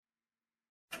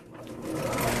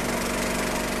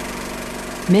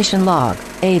Mission Log,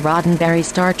 a Roddenberry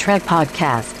Star Trek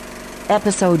podcast.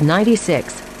 Episode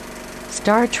 96.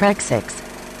 Star Trek VI.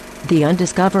 The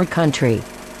Undiscovered Country.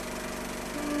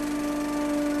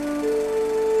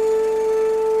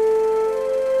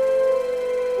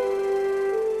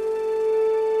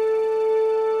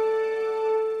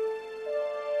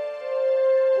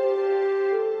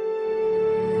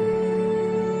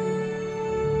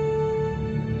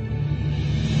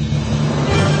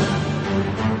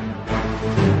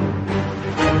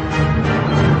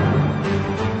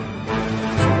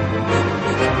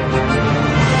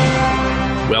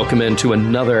 Welcome into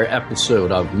another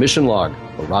episode of Mission Log,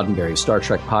 a Roddenberry Star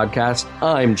Trek podcast.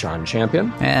 I'm John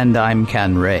Champion. And I'm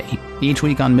Ken Ray. Each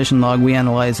week on Mission Log, we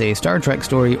analyze a Star Trek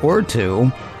story or two,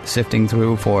 sifting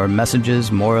through for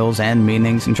messages, morals, and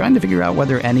meanings, and trying to figure out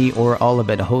whether any or all of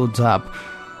it holds up,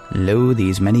 lo,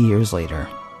 these many years later.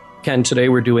 Ken, today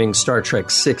we're doing Star Trek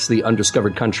VI, The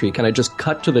Undiscovered Country. Can I just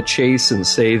cut to the chase and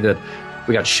say that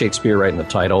we got Shakespeare right in the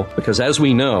title? Because as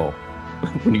we know,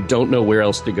 when you don't know where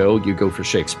else to go, you go for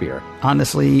Shakespeare.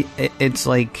 Honestly, it's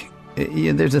like,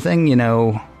 there's a thing, you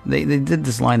know, they did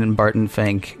this line in Barton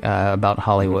Fink about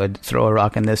Hollywood, throw a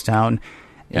rock in this town,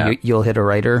 and you'll hit a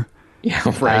writer. Yeah,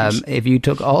 right. If you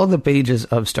took all the pages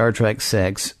of Star Trek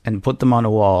VI and put them on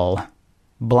a wall,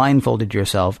 blindfolded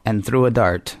yourself, and threw a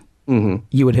dart,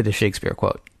 you would hit a Shakespeare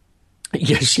quote.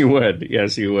 Yes, you would.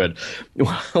 Yes, you would.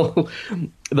 Well,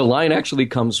 the line actually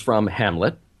comes from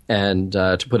Hamlet. And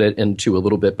to put it into a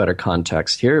little bit better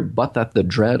context here, but that the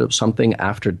dread of something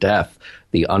after death,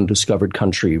 the undiscovered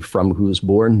country from whose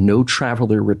bourne no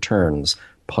traveler returns,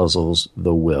 puzzles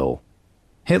the will.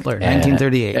 Hitler,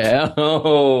 1938.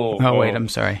 Oh, wait, I'm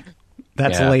sorry.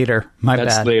 That's later. My bad.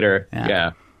 That's later,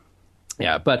 yeah.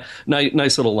 But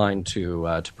nice little line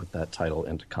to put that title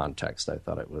into context. I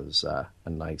thought it was a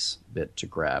nice bit to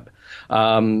grab.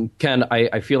 Ken,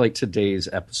 I feel like today's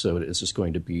episode is just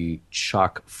going to be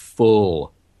chock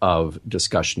full of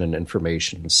discussion and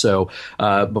information. So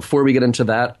before we get into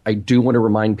that, I do want to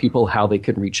remind people how they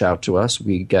can reach out to us.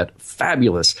 We get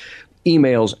fabulous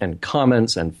emails and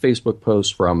comments and Facebook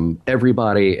posts from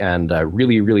everybody, and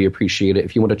really, really appreciate it.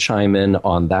 If you want to chime in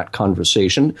on that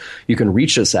conversation, you can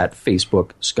reach us at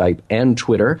Facebook, Skype, and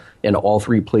Twitter. In all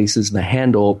three places, the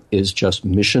handle is just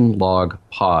Mission Log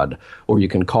Pod, or you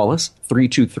can call us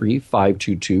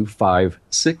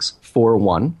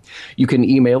 323-522-5641. You can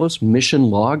email us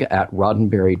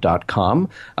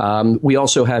missionlog@roddenberry.com. We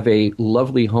also have a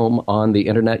lovely home on the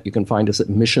internet. You can find us at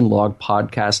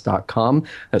missionlogpodcast.com.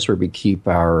 That's where we keep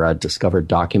our discovered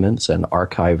documents and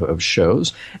archive of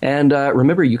shows. And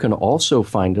remember, you can also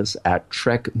find us at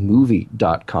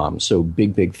trekmovie.com. So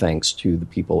big thanks to the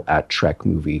people at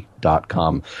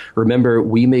trekmovie.com. Remember,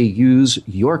 we may use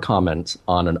your comments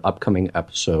on an upcoming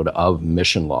episode of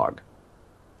Mission Log.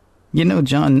 You know,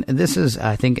 John, this is,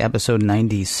 I think, episode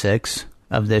 96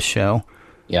 of this show.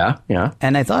 Yeah.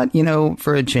 And I thought, you know,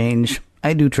 for a change,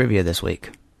 I do trivia this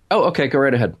week. Oh, okay, go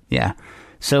right ahead. Yeah.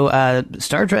 So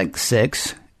Star Trek VI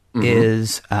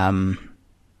is a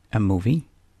movie.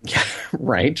 Yeah,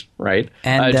 right.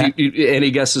 And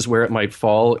any guesses where it might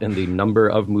fall in the number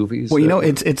of movies? Well, you know,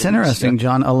 it's interesting,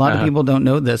 John. A lot of people don't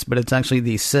know this, but it's actually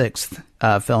the sixth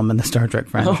film in the Star Trek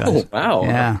franchise. Oh,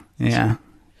 wow. Yeah.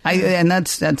 And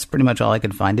that's pretty much all I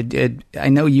could find. I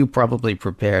know you probably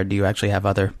prepared. Do you actually have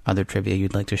other trivia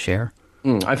you'd like to share?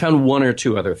 I found one or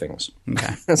two other things.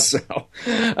 Okay. So,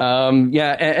 and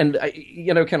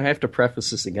you know, kind of have to preface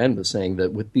this again by saying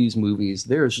that with these movies,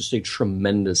 there is just a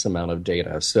tremendous amount of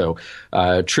data. So,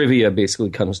 trivia basically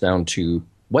comes down to,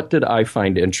 what did I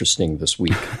find interesting this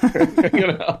week? You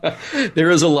know, there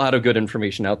is a lot of good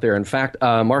information out there. In fact,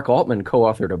 Mark Altman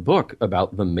co-authored a book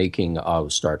about the making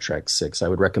of Star Trek VI. I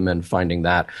would recommend finding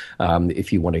that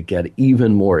if you want to get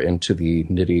even more into the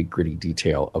nitty-gritty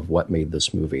detail of what made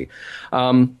this movie.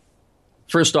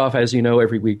 First off, as you know,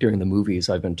 every week during the movies,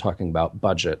 I've been talking about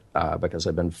budget because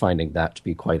I've been finding that to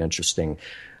be quite interesting.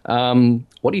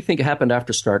 What do you think happened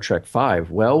after Star Trek V?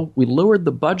 Well, we lowered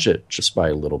the budget just by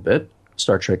a little bit.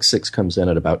 Star Trek VI comes in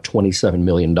at about $27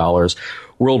 million.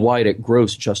 Worldwide, it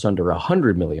grossed just under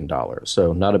 $100 million,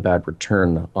 so not a bad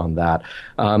return on that.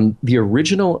 The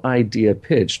original idea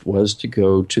pitched was to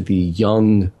go to the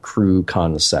young crew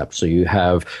concept. So you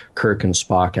have Kirk and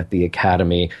Spock at the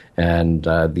Academy, and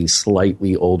the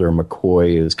slightly older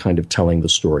McCoy is kind of telling the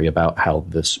story about how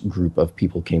this group of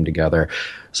people came together.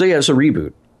 So yeah, it's a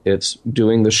reboot. It's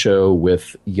doing the show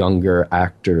with younger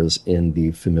actors in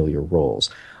the familiar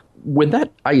roles. When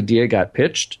that idea got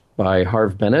pitched by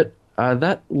Harve Bennett,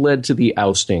 that led to the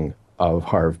ousting of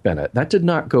Harve Bennett. That did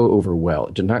not go over well.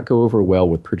 It did not go over well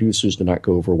with producers, did not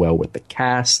go over well with the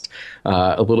cast.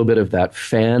 A little bit of that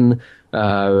fan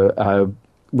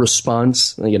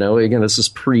response, again, this is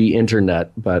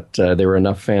pre-internet, but there were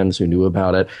enough fans who knew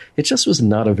about it. It just was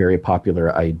not a very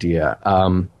popular idea.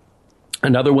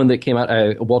 Another one that came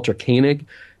out, Walter Koenig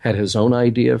had his own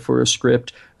idea for a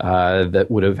script that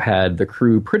would have had the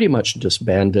crew pretty much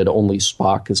disbanded. Only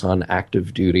Spock is on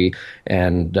active duty,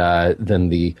 and then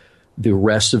the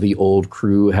rest of the old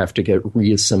crew have to get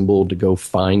reassembled to go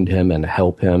find him and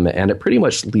help him. And it pretty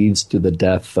much leads to the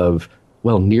death of,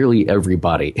 well, nearly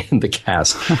everybody in the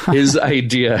cast. His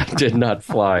idea did not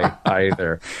fly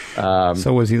either.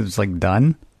 So was he just like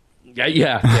done?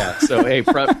 Yeah. So, hey,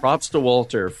 props to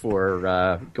Walter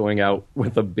for going out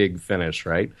with a big finish,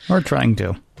 right? Or trying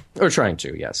to.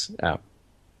 Yes.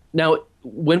 Now,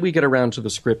 when we get around to the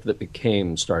script that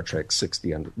became Star Trek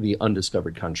VI, The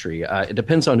Undiscovered Country, it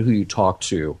depends on who you talk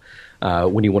to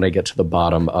when you want to get to the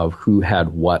bottom of who had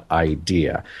what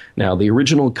idea. Now, the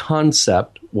original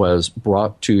concept was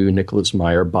brought to Nicholas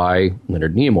Meyer by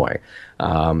Leonard Nimoy.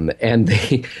 And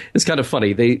it's kind of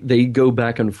funny. They go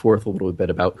back and forth a little bit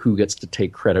about who gets to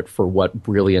take credit for what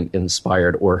brilliant,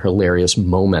 inspired, or hilarious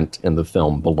moment in the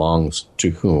film belongs to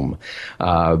whom.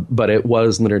 But it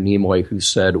was Leonard Nimoy who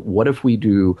said, what if we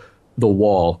do the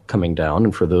wall coming down?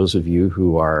 And for those of you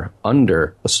who are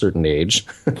under a certain age,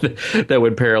 that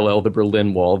would parallel the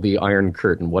Berlin Wall, the Iron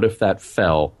Curtain. What if that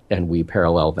fell and we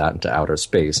parallel that into outer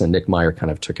space? And Nick Meyer kind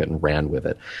of took it and ran with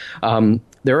it.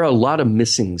 There are a lot of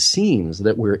missing scenes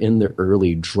that were in the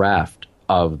early draft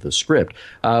of the script.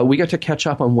 We got to catch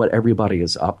up on what everybody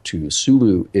is up to.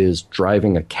 Sulu is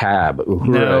driving a cab. Uhura,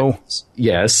 no.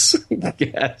 Yes.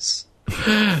 Yes.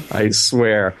 I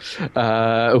swear.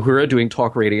 Uhura doing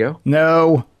talk radio.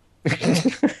 No.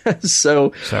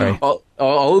 So sorry.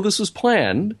 All of this was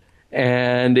planned,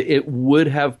 and it would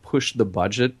have pushed the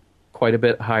budget quite a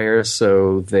bit higher,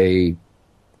 so they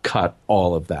cut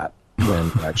all of that when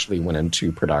it actually went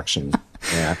into production.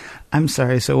 Yeah. I'm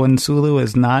sorry, so when Sulu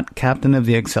is not captain of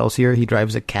the Excelsior, he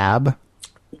drives a cab?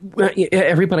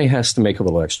 Everybody has to make a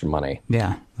little extra money.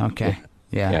 Yeah, okay.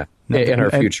 Yeah. In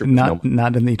our future. Not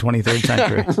in the 23rd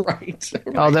century. Right.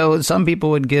 Although some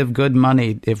people would give good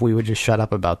money if we would just shut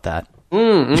up about that.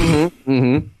 Yeah.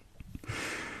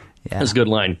 That's a good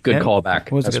line. Good callback.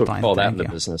 That's what we call that in the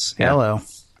business. Yeah. Hello.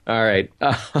 All right.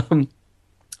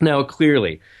 Now,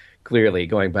 clearly,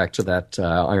 going back to that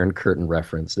Iron Curtain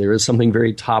reference, there is something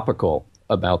very topical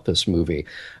about this movie.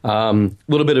 A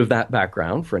little bit of that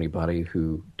background for anybody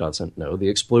who doesn't know. The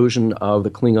explosion of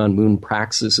the Klingon moon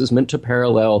Praxis is meant to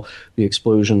parallel the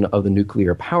explosion of the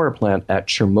nuclear power plant at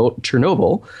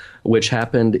Chernobyl, which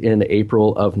happened in April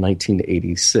of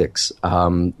 1986.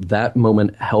 That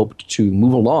moment helped to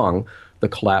move along the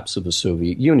collapse of the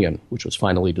Soviet Union, which was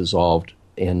finally dissolved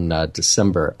in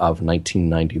December of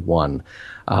 1991.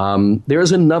 There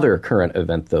is another current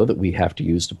event, though, that we have to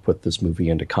use to put this movie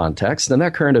into context, and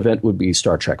that current event would be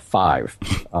Star Trek V.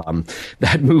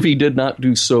 That movie did not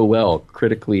do so well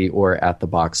critically or at the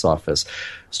box office.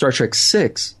 Star Trek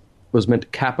VI was meant to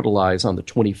capitalize on the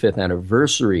 25th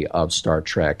anniversary of Star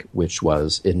Trek, which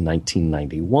was in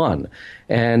 1991.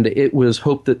 And it was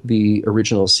hoped that the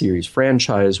original series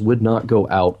franchise would not go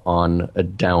out on a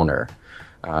downer.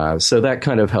 So that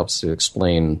kind of helps to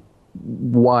explain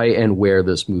why and where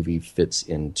this movie fits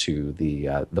into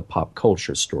the pop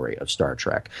culture story of Star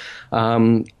Trek.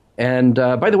 And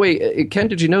by the way, Ken,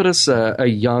 did you notice a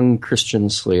young Christian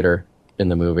Slater in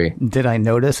the movie? Did I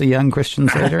notice a young Christian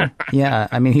Slater? Yeah,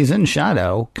 I mean, he's in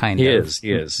shadow, kind of.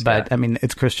 He is. But, yeah. I mean,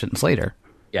 it's Christian Slater.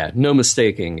 Yeah, no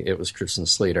mistaking, it was Christian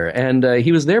Slater. And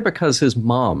he was there because his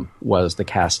mom was the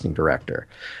casting director.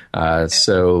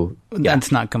 So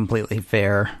that's not completely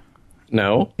fair.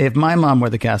 No? If my mom were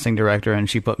the casting director and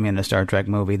she put me in a Star Trek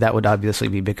movie, that would obviously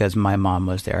be because my mom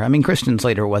was there. I mean, Christian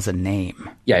Slater was a name.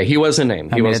 Yeah, he was a name.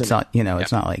 It's not,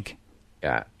 it's not like...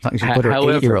 Yeah. It's not like she put her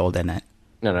 8-year-old in it.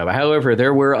 No. However,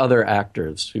 there were other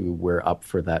actors who were up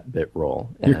for that bit role.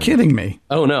 You're kidding me.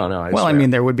 Oh, no. Well, I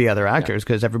mean, there would be other actors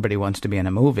because everybody wants to be in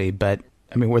a movie, but...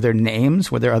 I mean, were there names?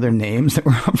 Were there other names that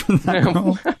were up for that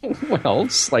role? Well,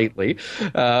 slightly.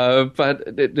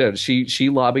 But she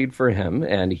lobbied for him,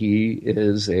 and he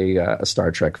is a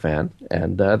Star Trek fan,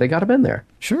 and they got him in there.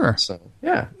 Sure. So,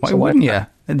 yeah. Why wouldn't you?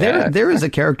 There is a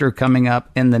character coming up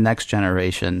in The Next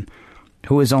Generation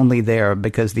who is only there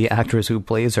because the actress who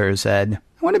plays her said,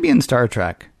 I want to be in Star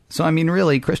Trek. So, I mean,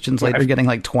 really, Christian Slater getting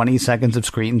like 20 seconds of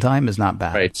screen time is not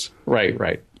bad.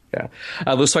 Right. Yeah.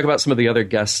 Let's talk about some of the other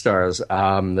guest stars.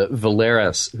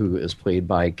 Valeris, who is played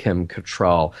by Kim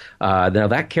Cattrall. Now,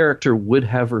 that character would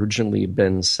have originally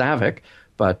been Savick,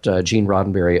 but Gene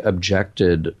Roddenberry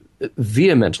objected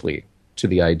vehemently to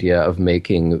the idea of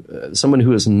making someone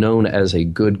who is known as a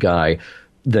good guy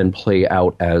then play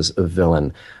out as a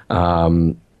villain.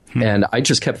 And I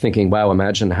just kept thinking, wow,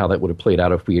 imagine how that would have played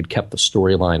out if we had kept the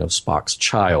storyline of Spock's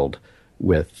child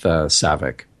with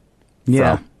Savick.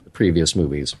 Yeah. From previous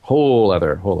movies. Whole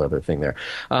other thing there.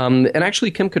 And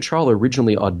actually, Kim Cattrall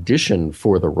originally auditioned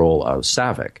for the role of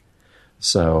Savick.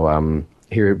 So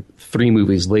here, 3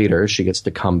 movies later, she gets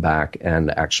to come back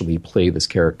and actually play this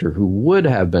character who would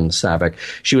have been Savick.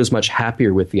 She was much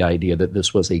happier with the idea that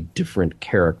this was a different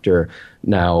character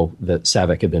now that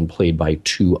Savick had been played by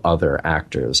 2 other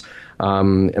actors.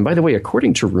 And by the way,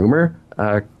 according to rumor,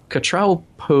 Cattrall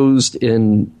posed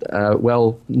in,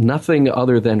 nothing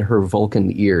other than her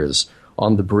Vulcan ears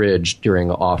on the bridge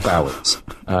during off hours.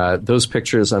 Those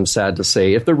pictures, I'm sad to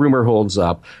say, if the rumor holds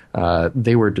up,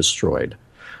 they were destroyed.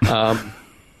 Yeah.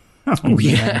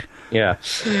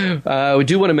 We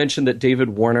do want to mention that David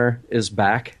Warner is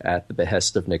back at the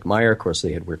behest of Nick Meyer. Of course,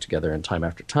 they had worked together in Time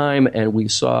After Time, and we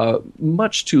saw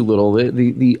much too little,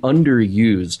 the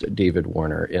underused David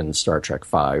Warner in Star Trek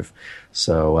V.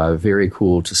 So very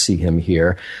cool to see him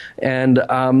here. And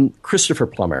Christopher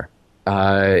Plummer,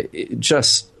 wow,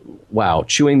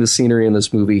 chewing the scenery in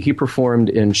this movie. He performed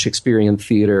in Shakespearean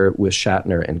theater with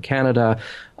Shatner in Canada.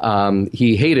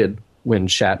 He hated when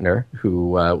Shatner, who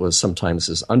was sometimes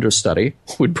his understudy,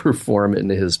 would perform in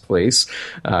his place.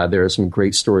 There are some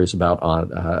great stories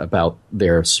about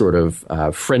their sort of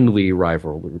friendly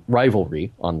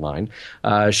rivalry online.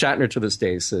 Shatner to this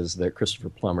day says that Christopher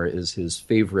Plummer is his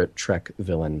favorite Trek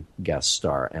villain guest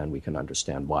star, and we can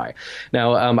understand why.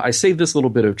 Now, I say this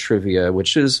little bit of trivia,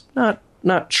 which is not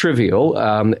trivial,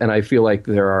 and I feel like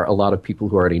there are a lot of people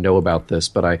who already know about this,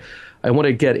 but I want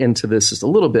to get into this just a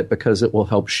little bit because it will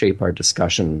help shape our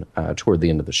discussion toward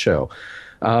the end of the show.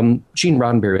 Gene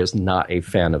Roddenberry is not a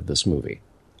fan of this movie.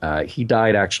 He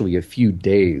died actually a few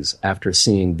days after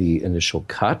seeing the initial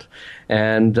cut,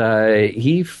 and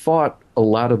he fought a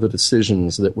lot of the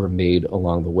decisions that were made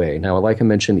along the way. Now, like I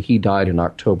mentioned, he died in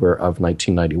October of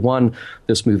 1991.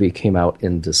 This movie came out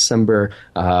in December.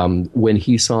 When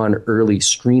he saw an early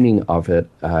screening of it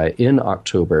in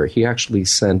October, he actually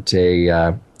sent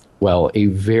a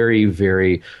very,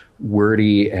 very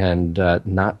wordy and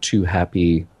not too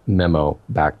happy memo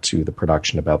back to the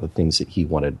production about the things that he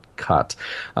wanted cut.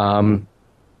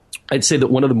 I'd say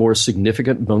that one of the more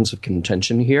significant bones of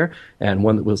contention here, and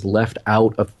one that was left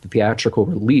out of the theatrical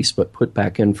release but put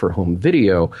back in for home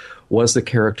video, was the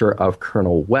character of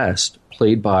Colonel West,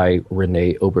 played by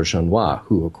René Auberjonois,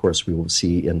 who, of course, we will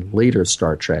see in later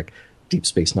Star Trek, Deep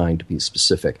Space Nine to be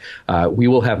specific. We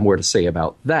will have more to say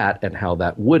about that and how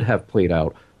that would have played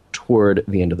out toward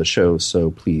the end of the show,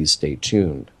 so please stay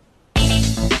tuned.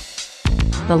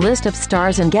 The list of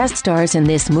stars and guest stars in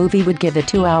this movie would give a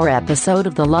 2-hour episode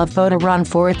of The Love Boat a run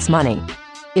for its money.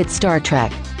 It's Star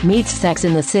Trek, meets Sex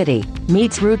in the City,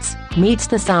 meets Roots, meets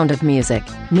The Sound of Music,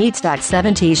 meets That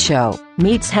 70s Show,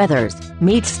 meets Heathers,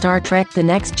 meets Star Trek The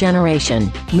Next Generation,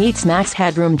 meets Max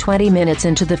Headroom 20 Minutes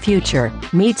into the Future,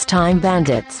 meets Time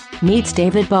Bandits, meets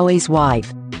David Bowie's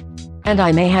wife. And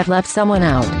I may have left someone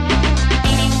out.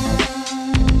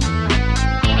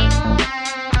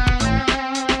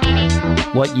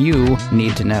 What you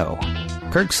need to know.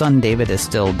 Kirk's son David is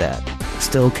still dead,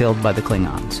 still killed by the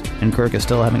Klingons, and Kirk is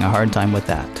still having a hard time with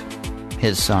that.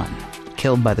 His son,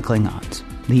 killed by the Klingons,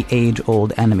 the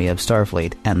age-old enemy of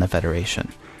Starfleet and the Federation.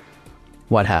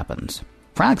 What happens?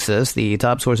 Praxis, the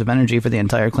top source of energy for the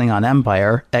entire Klingon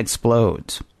Empire,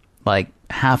 explodes. Like,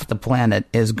 half the planet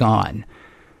is gone.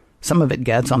 Some of it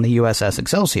gets on the USS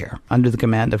Excelsior, under the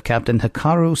command of Captain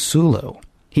Hikaru Sulu.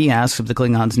 He asks if the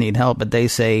Klingons need help, but they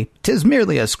say, "'Tis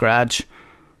merely a scratch."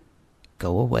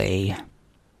 Go away.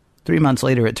 3 months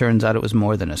later, it turns out it was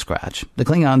more than a scratch. The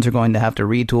Klingons are going to have to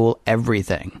retool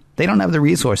everything. They don't have the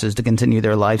resources to continue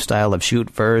their lifestyle of shoot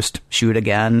first, shoot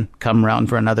again, come round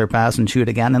for another pass and shoot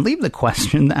again, and leave the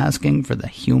question asking for the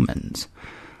humans.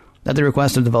 At the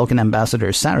request of the Vulcan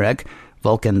ambassador Sarek,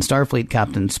 Vulcan Starfleet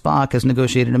Captain Spock has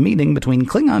negotiated a meeting between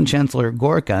Klingon Chancellor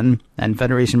Gorkon and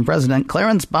Federation President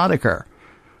Clarence Boddicker.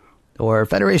 Or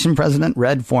Federation President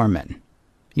Red Foreman.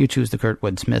 You choose the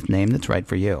Kurtwood Smith name that's right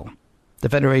for you. The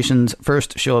Federation's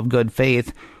first show of good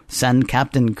faith send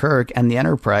Captain Kirk and the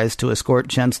Enterprise to escort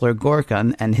Chancellor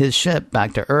Gorkon and his ship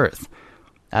back to Earth.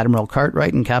 Admiral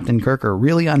Cartwright and Captain Kirk are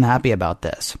really unhappy about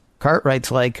this. Cartwright's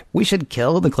like, we should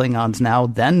kill the Klingons now,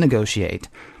 then negotiate.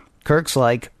 Kirk's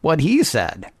like, what he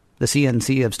said. The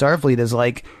CNC of Starfleet is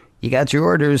like, you got your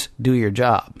orders, do your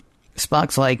job.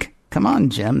 Spock's like, come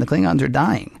on, Jim, the Klingons are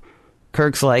dying.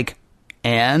 Kirk's like,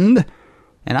 and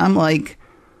I'm like,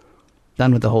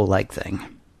 done with the whole like thing.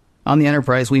 On the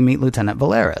Enterprise, we meet Lieutenant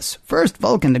Valeris, first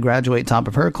Vulcan to graduate top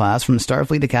of her class from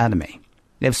Starfleet Academy.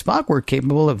 If Spock were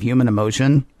capable of human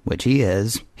emotion, which he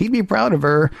is, he'd be proud of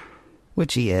her,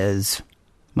 which he is.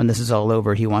 When this is all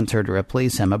over, he wants her to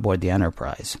replace him aboard the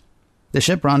Enterprise. The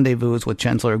ship rendezvous with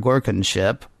Chancellor Gorkon's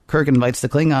ship. Kirk invites the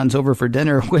Klingons over for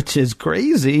dinner, which is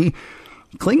crazy.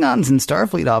 Klingons and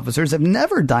Starfleet officers have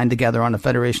never dined together on a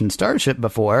Federation starship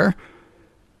before.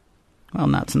 Well,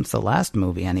 not since the last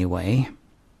movie, anyway.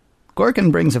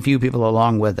 Gorkon brings a few people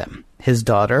along with him. His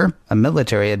daughter, a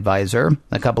military advisor,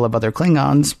 a couple of other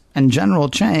Klingons, and General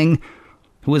Chang,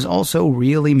 who is also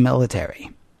really military.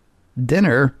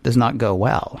 Dinner does not go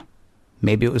well.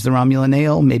 Maybe it was the Romulan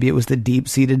ale, maybe it was the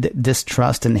deep-seated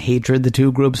distrust and hatred the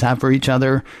two groups have for each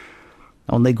other.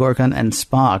 Only Gorkon and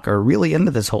Spock are really into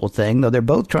this whole thing, though they're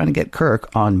both trying to get Kirk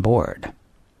on board.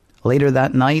 Later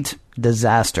that night,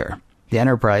 disaster. The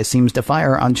Enterprise seems to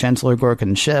fire on Chancellor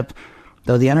Gorkon's ship,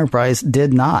 though the Enterprise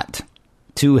did not.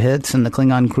 2 hits and the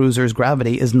Klingon cruiser's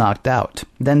gravity is knocked out.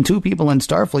 Then 2 people in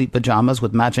Starfleet pajamas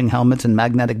with matching helmets and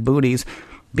magnetic booties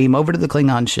beam over to the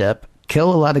Klingon ship,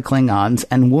 kill a lot of Klingons,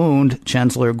 and wound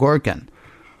Chancellor Gorkon.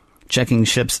 Checking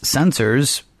ship's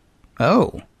sensors,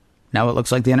 now it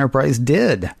looks like the Enterprise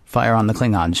did fire on the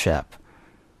Klingon ship.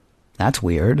 That's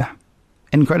weird.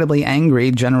 Incredibly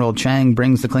angry, General Chang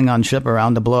brings the Klingon ship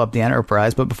around to blow up the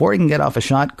Enterprise, but before he can get off a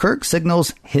shot, Kirk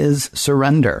signals his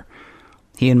surrender.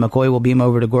 He and McCoy will beam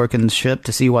over to Gorkon's ship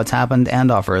to see what's happened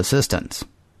and offer assistance.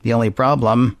 The only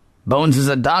problem, Bones is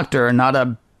a doctor, not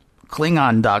a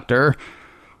Klingon doctor.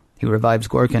 He revives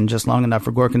Gorkon just long enough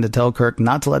for Gorkon to tell Kirk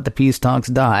not to let the peace talks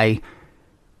die.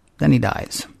 Then he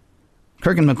dies.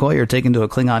 Kirk and McCoy are taken to a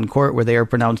Klingon court where they are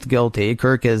pronounced guilty.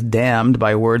 Kirk is damned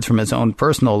by words from his own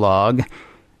personal log.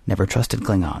 Never trusted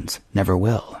Klingons. Never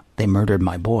will. They murdered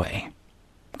my boy.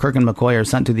 Kirk and McCoy are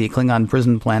sent to the Klingon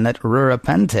prison planet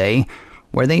Rurapente,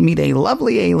 where they meet a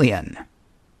lovely alien.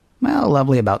 Well,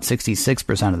 lovely about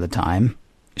 66% of the time.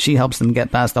 She helps them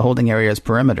get past the holding area's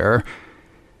perimeter.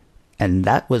 And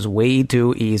that was way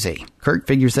too easy. Kirk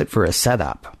figures it for a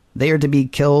setup. They are to be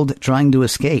killed trying to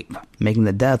escape, making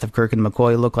the death of Kirk and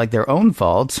McCoy look like their own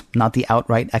faults, not the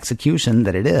outright execution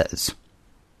that it is.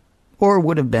 Or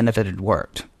would have been if it had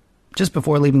worked. Just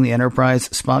before leaving the Enterprise,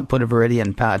 Spock put a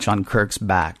Viridian patch on Kirk's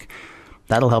back.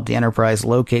 That'll help the Enterprise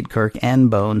locate Kirk and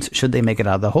Bones should they make it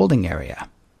out of the holding area.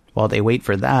 While they wait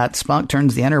for that, Spock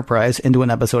turns the Enterprise into an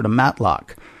episode of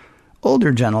Matlock.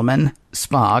 Older gentleman,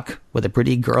 Spock, with a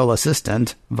pretty girl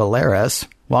assistant, Valeris,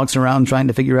 walks around trying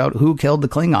to figure out who killed the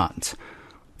Klingons.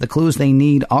 The clues they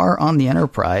need are on the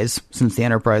Enterprise, since the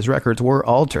Enterprise records were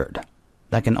altered.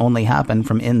 That can only happen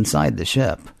from inside the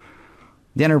ship.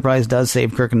 The Enterprise does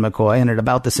save Kirk and McCoy, and at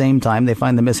about the same time they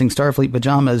find the missing Starfleet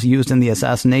pajamas used in the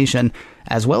assassination,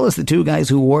 as well as the 2 guys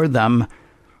who wore them.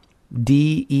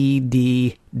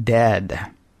 D.E.D.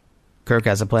 dead. Kirk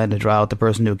has a plan to draw out the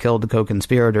person who killed the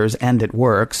co-conspirators, and it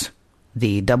works.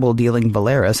 The double-dealing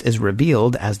Valeris is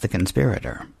revealed as the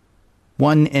conspirator.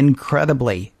 One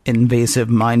incredibly invasive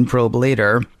mind probe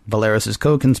later, Valeris'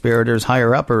 co-conspirators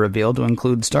higher up are revealed to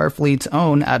include Starfleet's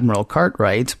own Admiral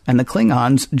Cartwright and the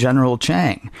Klingons' General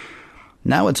Chang.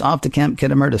 Now it's off to Camp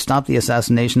Kittimer to stop the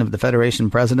assassination of the Federation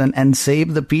president and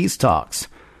save the peace talks.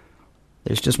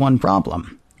 There's just one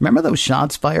problem. Remember those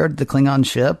shots fired at the Klingon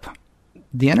ship?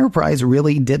 The Enterprise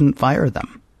really didn't fire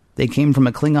them. They came from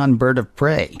a Klingon bird of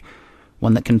prey,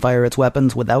 one that can fire its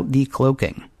weapons without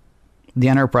decloaking. The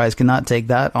Enterprise cannot take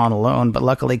that on alone, but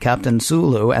luckily Captain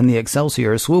Sulu and the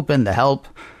Excelsior swoop in to help,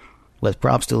 with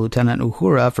props to Lieutenant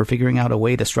Uhura for figuring out a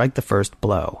way to strike the first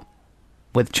blow.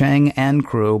 With Chang and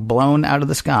crew blown out of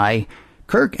the sky,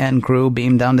 Kirk and crew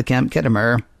beam down to Camp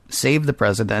Kittimer, save the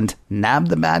president, nab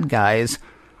the bad guys,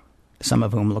 some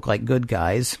of whom look like good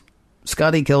guys.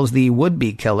 Scotty kills the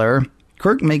would-be killer.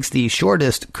 Kirk makes the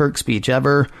shortest Kirk speech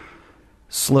ever.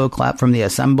 Slow clap from the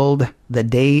assembled. The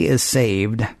day is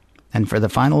saved. And for the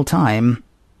final time,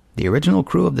 the original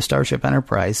crew of the Starship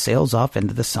Enterprise sails off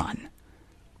into the sun.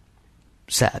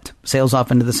 Sails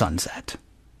off into the sunset.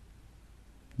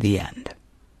 The end.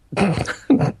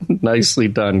 Nicely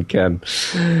done, Ken.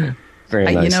 Very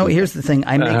nicely. Here's the thing.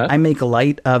 I make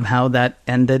light of how that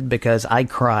ended because I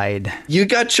cried. You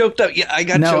got choked up. Yeah, I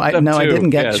got choked up, No, too. I didn't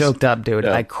get Yes. choked up, dude.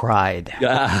 Yeah. I cried.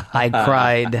 I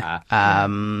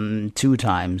cried 2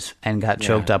 times and got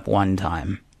choked up 1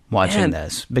 time watching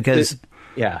this because...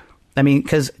 I mean,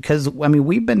 because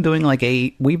we've been doing like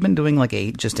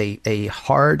a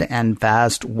hard and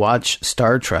fast watch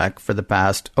Star Trek for the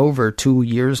past over 2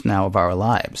 years now of our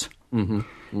lives,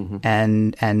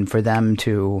 and for them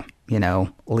to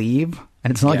leave,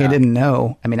 and it's not like I didn't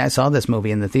know. I mean, I saw this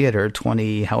movie in the theater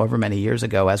 20 however many years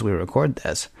ago as we record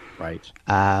this, right?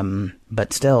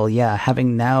 But still,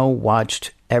 having now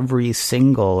watched every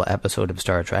single episode of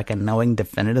Star Trek and knowing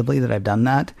definitively that I've done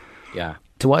that,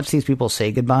 to watch these people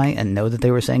say goodbye and know that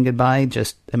they were saying goodbye,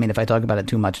 if I talk about it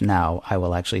too much now, I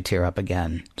will actually tear up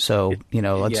again. So,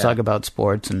 let's talk about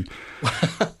sports and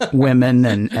women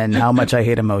and how much I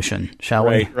hate emotion, shall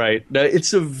we? Right. No,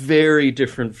 it's a very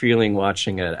different feeling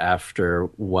watching it after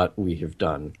what we have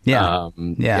done.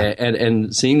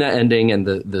 And seeing that ending and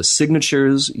the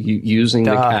signatures, using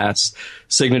the cast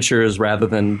signatures rather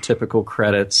than typical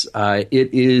credits,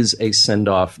 it is a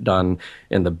send-off done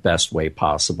in the best way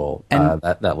possible.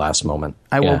 That last moment.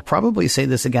 I will probably say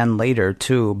this again later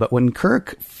too, but when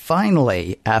Kirk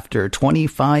finally, after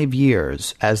 25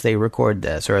 years, as they record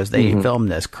this or as they film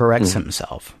this, corrects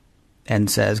himself and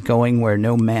says, "Going where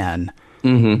no man,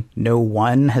 no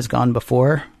one has gone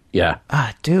before." Yeah.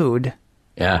 Dude.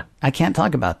 Yeah. I can't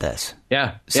talk about this.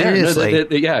 Yeah. Seriously.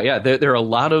 There are a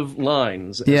lot of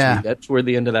lines as we get toward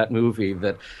the end of that movie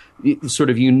that sort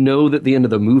of, that the end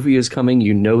of the movie is coming.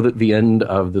 That the end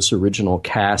of this original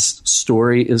cast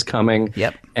story is coming.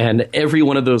 Yep. And every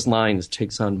one of those lines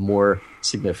takes on more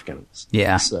significance.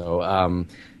 Yeah. So, Wow.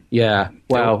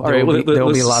 There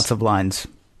will be lots of lines.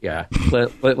 Yeah.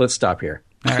 Let's stop here.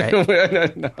 All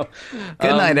right. No.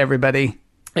 Good night, everybody.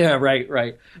 Yeah,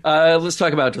 right. Let's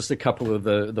talk about just a couple of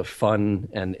the fun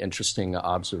and interesting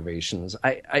observations.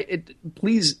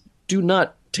 Please do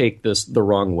not take this the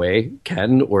wrong way,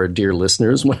 Ken, or dear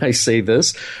listeners, when I say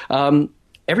this.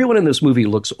 Everyone in this movie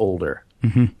looks older,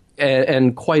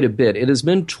 and quite a bit. It has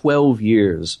been 12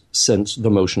 years since the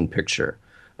motion picture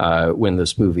when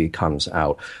this movie comes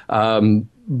out.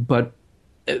 But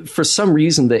for some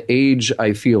reason, the age,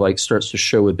 I feel like, starts to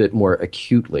show a bit more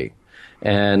acutely.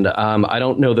 And I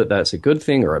don't know that that's a good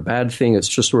thing or a bad thing. It's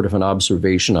just sort of an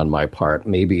observation on my part.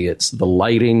 Maybe it's the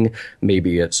lighting.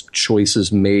 Maybe it's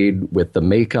choices made with the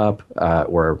makeup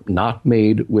or not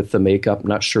made with the makeup.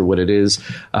 Not sure what it is.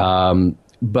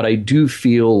 But I do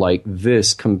feel like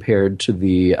this compared to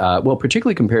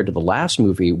particularly compared to the last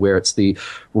movie, where it's the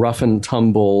rough and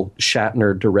tumble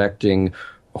Shatner directing,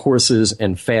 horses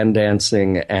and fan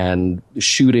dancing and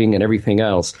shooting and everything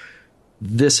else.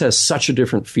 This has such a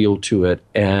different feel to it,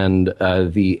 and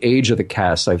the age of the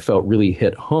cast I felt really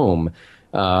hit home,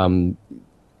 kind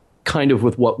of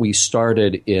with what we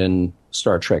started in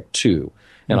Star Trek II.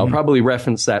 And I'll probably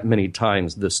reference that many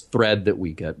times, this thread that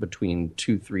we get between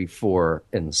 2, 3, 4,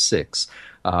 and 6,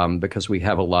 because we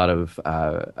have a lot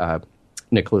of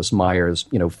Nicholas Meyer's,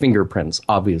 fingerprints,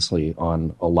 obviously,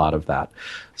 on a lot of that.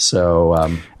 So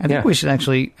I think we should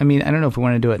actually, I don't know if we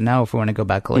want to do it now, if we want to go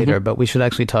back later, but we should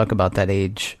actually talk about that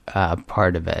age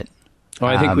part of it. Oh,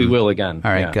 I think we will again.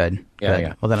 All right, good.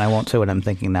 Yeah. Well, then I won't say what I'm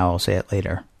thinking now. I'll say it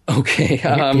later. Okay.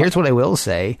 Here's what I will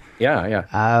say. Yeah.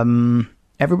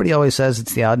 Everybody always says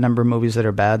it's the odd number of movies that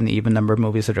are bad and the even number of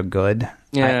movies that are good.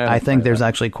 Yeah, I think there's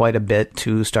actually quite a bit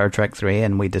to Star Trek 3,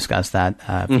 and we discussed that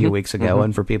a few weeks ago.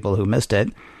 And for people who missed it,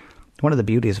 one of the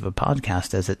beauties of a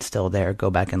podcast is it's still there. Go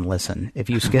back and listen.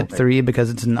 If you skip 3 because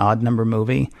it's an odd number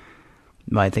movie,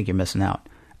 well, I think you're missing out.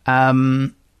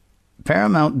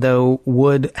 Paramount, though,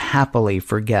 would happily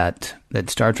forget that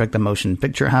Star Trek the Motion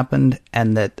Picture happened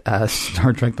and that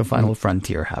Star Trek the Final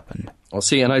Frontier happened. Well,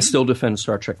 see, and I still defend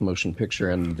Star Trek the Motion Picture,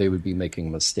 and they would be making a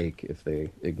mistake if they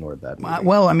ignored that movie.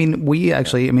 Well,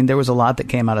 there was a lot that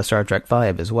came out of Star Trek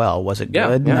 5 as well. Was it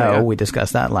good? No, we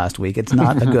discussed that last week. It's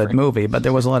not a good movie, but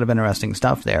there was a lot of interesting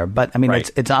stuff there. But,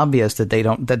 it's obvious that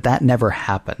that never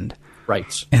happened.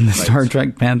 Right. In the Star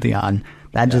Trek pantheon.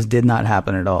 That just did not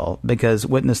happen at all, because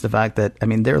witness the fact that,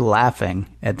 they're laughing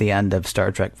at the end of Star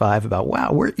Trek 5 about,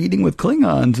 wow, we're eating with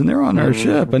Klingons, and they're on our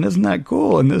ship, and isn't that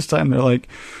cool? And this time they're like,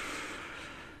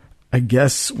 I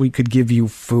guess we could give you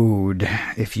food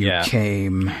if you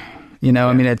came.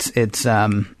 Star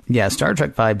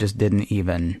Trek 5 just didn't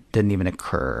even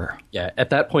occur. Yeah,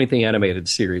 at that point, the animated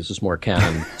series was more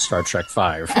canon than Star Trek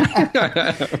 5.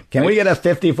 Can we get a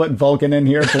 50-foot Vulcan in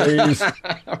here, please?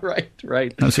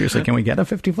 Right. No, seriously, can we get a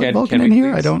 50-foot Vulcan in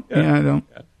here? Please? I don't. Yeah.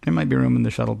 There might be room in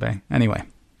the shuttle bay. Anyway.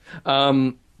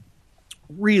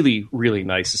 Really, really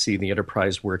nice to see the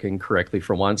Enterprise working correctly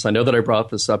for once. I know that I brought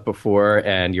this up before,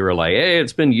 and you were like, hey,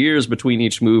 it's been years between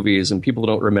each movies, and people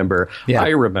don't remember. Yeah.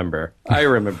 I remember.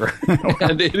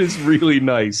 And it is really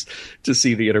nice to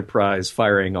see the Enterprise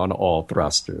firing on all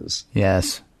thrusters.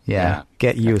 Yes. Yeah.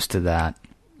 Get used to that.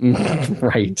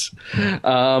 Right.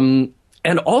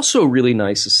 And also really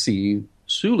nice to see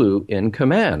Sulu in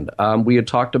command. We had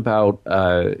talked about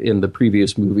in the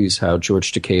previous movies how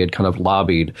George Takei had kind of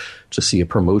lobbied to see a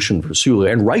promotion for Sulu,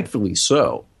 and rightfully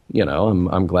so. You know,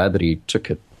 I'm glad that he took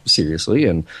it seriously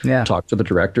and talked to the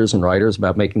directors and writers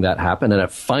about making that happen. And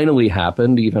it finally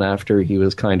happened, even after he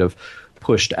was kind of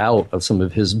pushed out of some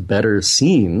of his better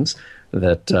scenes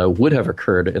that would have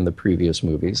occurred in the previous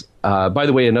movies. By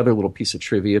the way, another little piece of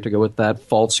trivia to go with that,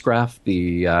 Pfaltzgraff,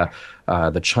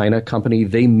 the China company,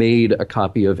 they made a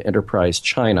copy of Enterprise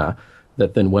China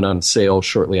that then went on sale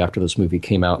shortly after this movie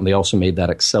came out, and they also made that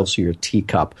Excelsior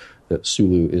teacup that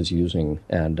Sulu is using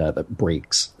and that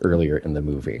breaks earlier in the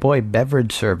movie. Boy,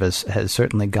 beverage service has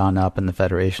certainly gone up in the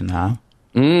Federation, huh?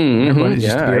 Mm-hmm. Used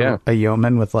to be a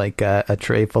yeoman with like a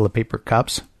tray full of paper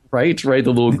cups. Right, the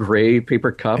little gray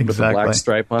paper cup with a black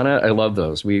stripe on it. I love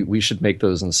those. We should make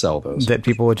those and sell those. That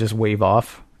people would just wave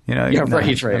off. You know,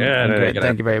 right.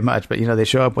 Thank you very much. But, you know, they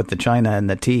show up with the China and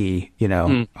the tea, you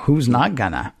know, who's not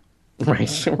gonna?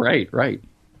 Right.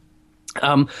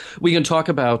 We can talk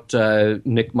about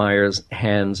Nick Meyer's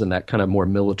hands and that kind of more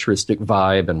militaristic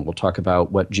vibe, and we'll talk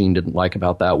about what Gene didn't like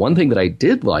about that. One thing that I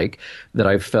did like that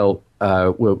I felt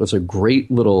was a great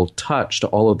little touch to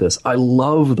all of this, I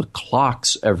love the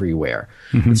clocks everywhere.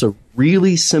 Mm-hmm. It's a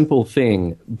really simple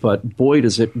thing, but boy,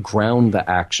 does it ground the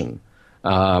action.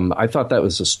 I thought that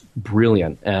was just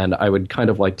brilliant, and I would kind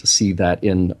of like to see that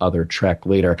in other Trek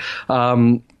later.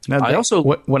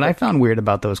 What I found weird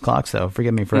about those clocks, though,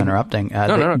 forgive me for interrupting.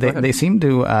 They seem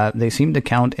to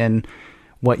count in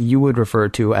what you would refer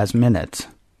to as minutes.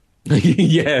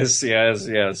 Yes.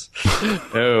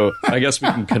 Oh, I guess we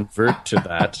can convert to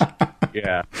that.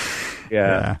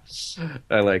 Yeah.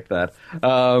 I like that.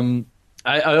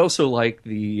 I also like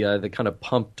the kind of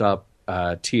pumped up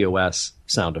TOS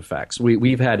sound effects.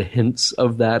 We've had hints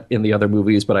of that in the other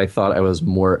movies, but I thought I was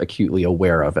more acutely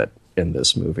aware of it in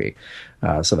this movie.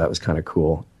 So that was kind of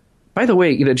cool. By the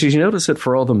way, did you notice that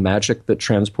for all the magic that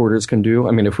transporters can do?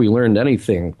 I mean, if we learned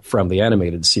anything from the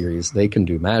animated series, they can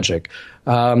do magic.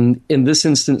 In this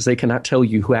instance, they cannot tell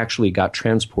you who actually got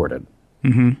transported.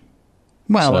 Mm-hmm.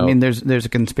 Well, I mean, there's a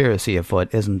conspiracy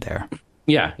afoot, isn't there?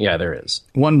 Yeah, there is.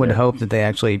 One would hope that they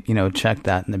actually, checked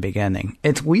that in the beginning.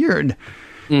 It's weird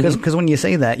because when you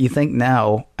say that, you think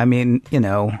now, I mean,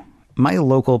 my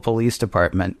local police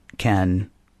department can,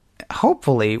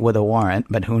 hopefully with a warrant,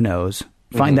 but who knows,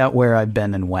 find out where I've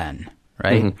been and when,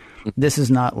 right? Mm-hmm. This is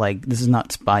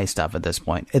not spy stuff at this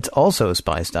point. It's also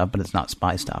spy stuff, but it's not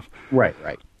spy stuff. Right.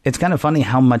 It's kind of funny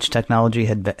how much technology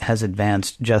has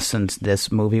advanced just since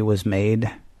this movie was made.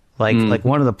 Like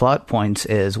one of the plot points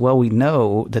is, well, we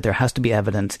know that there has to be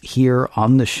evidence here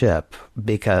on the ship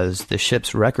because the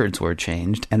ship's records were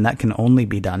changed, and that can only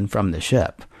be done from the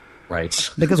ship. Right.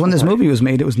 Because when this movie was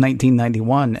made, it was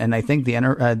 1991, and I think the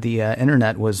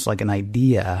internet was like an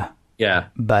idea. Yeah.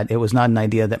 But it was not an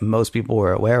idea that most people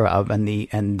were aware of, and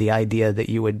the idea that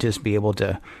you would just be able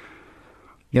to,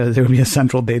 there would be a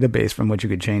central database from which you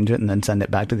could change it and then send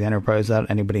it back to the Enterprise without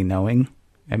anybody knowing.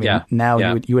 I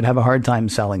mean, you would have a hard time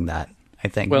selling that, I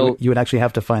think. Well, you would actually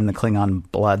have to find the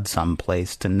Klingon blood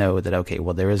someplace to know that, okay,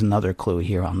 well, there is another clue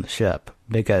here on the ship.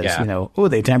 Because,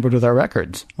 they tampered with our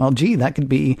records. Well, gee, that could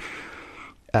be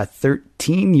a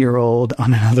 13-year-old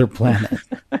on another planet.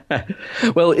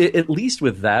 Well, at least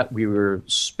with that, we were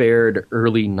spared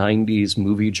early 90s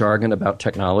movie jargon about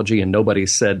technology, and nobody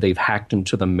said they've hacked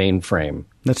into the mainframe.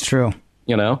 That's true.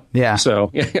 Yeah.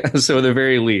 So at the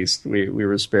very least, we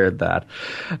were spared that.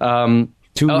 2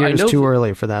 years too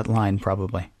early for that line,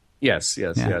 probably. Yes.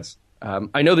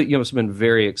 I know that you must have been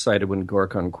very excited when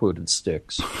Gorkon quoted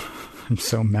Styx. I'm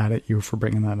so mad at you for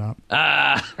bringing that up.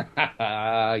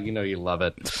 You love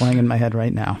it. It's playing in my head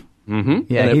right now. Mm-hmm.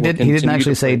 Yeah, he didn't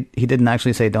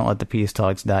actually say don't let the peace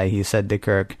talks die. He said to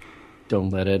Kirk, don't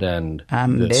let it end.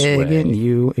 I'm begging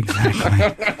you.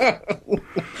 Exactly.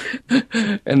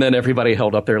 And then everybody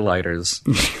held up their lighters.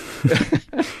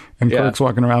 And Kirk's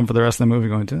walking around for the rest of the movie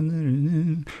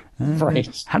going,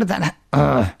 right. How did that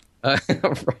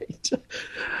right.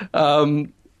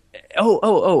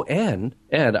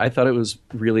 And I thought it was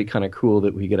really kind of cool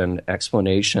that we get an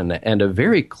explanation and a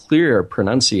very clear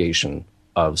pronunciation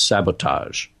of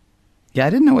sabotage. Yeah, I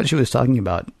didn't know what she was talking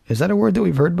about. Is that a word that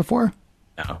we've heard before?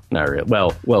 No, not really.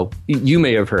 Well, you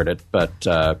may have heard it, but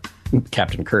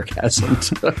Captain Kirk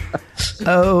hasn't.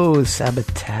 Oh,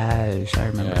 sabotage. I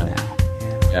remember now.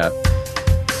 Yeah.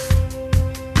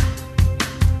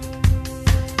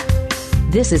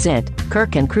 This is it,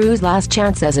 Kirk and crew's last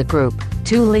chance as a group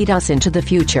to lead us into the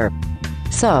future.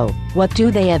 So, what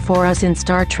do they have for us in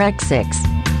Star Trek VI?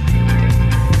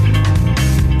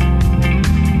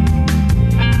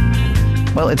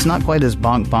 Well, it's not quite as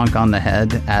bonk on the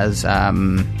head as,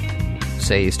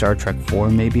 say, Star Trek 4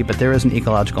 maybe, but there is an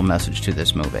ecological message to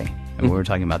this movie. And we were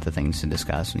talking about the things to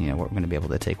discuss and, what we're going to be able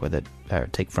to take with it, or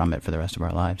take from it for the rest of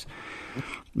our lives.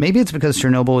 Maybe it's because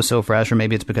Chernobyl was so fresh, or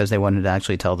maybe it's because they wanted to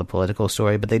actually tell the political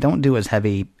story, but they don't do as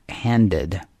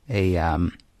heavy-handed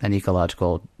an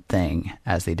ecological thing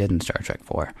as they did in Star Trek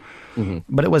 4. Mm-hmm.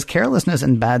 But it was carelessness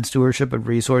and bad stewardship of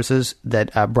resources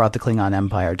that brought the Klingon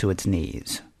Empire to its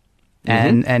knees.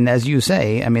 Mm-hmm. And as you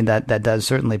say, I mean, that does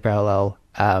certainly parallel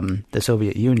the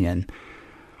Soviet Union.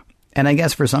 And I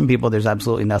guess for some people, there's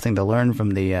absolutely nothing to learn from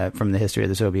the history of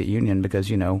the Soviet Union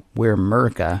because, we're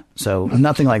America, so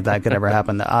nothing like that could ever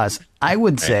happen to us. I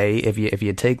would say if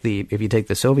you take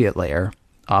the Soviet layer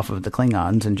off of the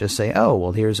Klingons and just say, oh,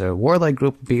 well, here's a warlike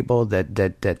group of people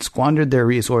that squandered their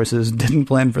resources, didn't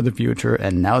plan for the future,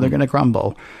 and now they're going to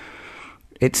crumble.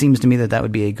 It seems to me that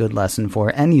would be a good lesson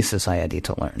for any society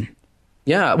to learn.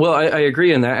 Yeah, well, I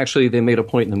agree. And that actually, they made a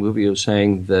point in the movie of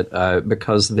saying that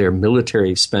because their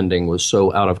military spending was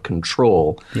so out of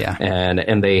control,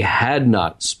 and they had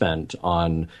not spent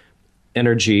on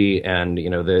energy and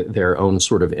their own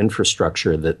sort of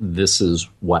infrastructure, that this is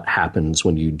what happens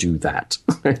when you do that.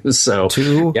 So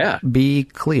to be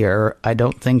clear, I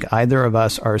don't think either of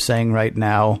us are saying right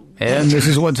now, and this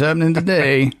is what's happening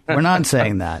today. We're not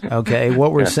saying that. Okay,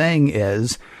 what we're saying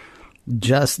is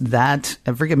just that,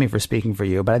 and forgive me for speaking for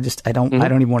you, but I don't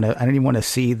even want to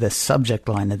see the subject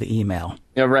line of the email.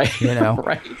 Yeah, right.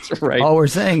 Right. All we're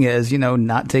saying is,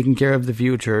 not taking care of the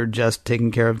future, just taking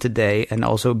care of today, and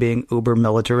also being uber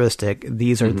militaristic.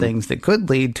 These are things that could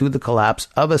lead to the collapse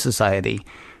of a society,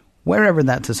 wherever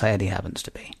that society happens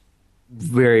to be.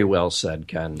 Very well said,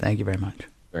 Ken. Thank you very much.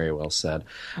 Very well said.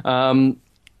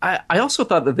 I also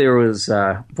thought that there was,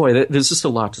 there's just a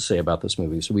lot to say about this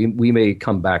movie. So we may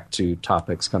come back to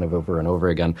topics kind of over and over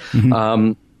again.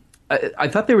 Mm-hmm. I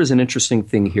thought there was an interesting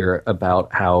thing here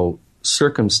about how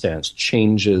circumstance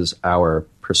changes our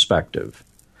perspective.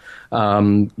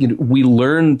 We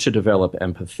learn to develop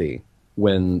empathy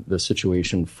when the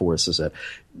situation forces it.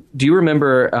 Do you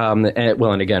remember,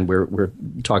 and again, we're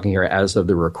talking here as of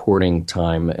the recording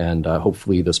time, and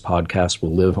hopefully this podcast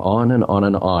will live on and on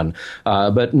and on.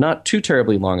 But not too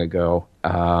terribly long ago,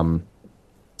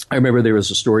 I remember there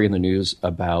was a story in the news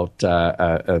about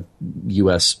a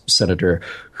U.S. senator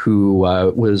who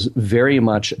was very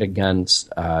much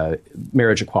against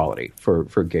marriage equality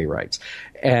for gay rights.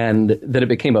 And that it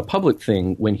became a public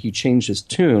thing when he changed his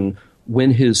tune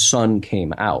when his son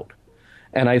came out.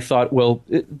 And I thought, well,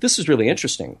 this is really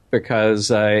interesting because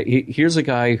here's a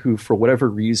guy who, for whatever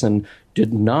reason,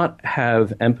 did not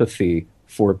have empathy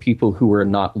for people who were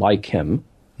not like him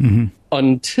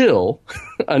until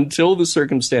the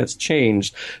circumstance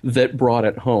changed that brought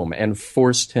it home and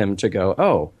forced him to go,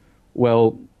 oh,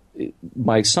 well,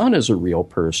 my son is a real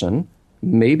person.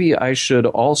 Maybe I should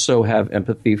also have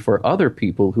empathy for other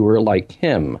people who are like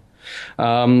him.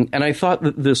 And I thought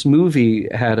that this movie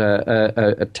had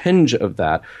a tinge of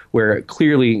that, where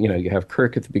clearly, you have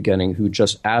Kirk at the beginning who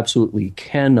just absolutely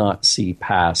cannot see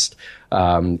past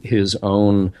his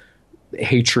own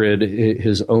hatred,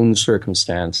 his own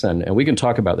circumstance. And we can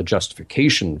talk about the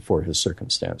justification for his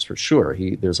circumstance for sure.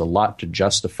 There's a lot to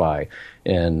justify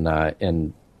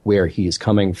in where he's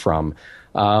coming from.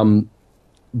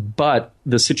 But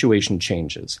the situation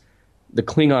changes. The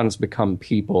Klingons become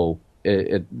people.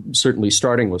 It certainly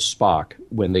starting with Spock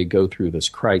when they go through this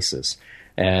crisis.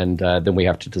 And then we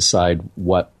have to decide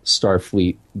what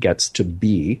Starfleet gets to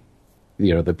be,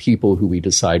 the people who we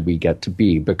decide we get to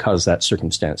be because that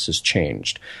circumstance has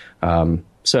changed.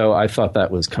 So I thought that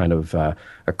was kind of a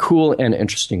cool and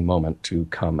interesting moment to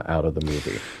come out of the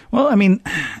movie. Well, I mean,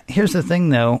 here's the thing,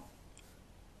 though.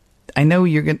 I know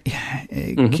you're going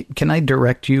to... Can I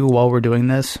direct you while we're doing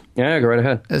this? Yeah, go right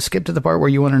ahead. Skip to the part where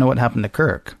you want to know what happened to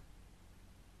Kirk.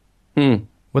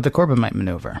 With the Corbomite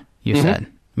maneuver, you said.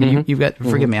 I mean, you've got.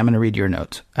 Forgive me. I'm going to read your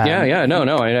notes. No.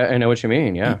 I know what you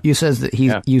mean. Yeah. You says that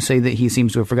You say that he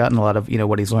seems to have forgotten a lot of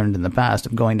what he's learned in the past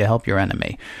of going to help your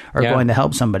enemy or going to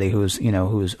help somebody who's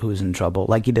in trouble,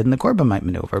 like he did in the Corbomite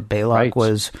maneuver. Baylock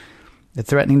was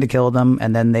threatening to kill them,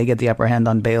 and then they get the upper hand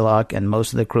on Baylock, and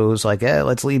most of the crew's like,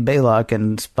 let's leave Baylock,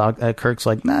 and Spock, Kirk's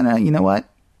like, no, you know what?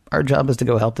 Our job is to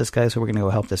go help this guy, so we're going to go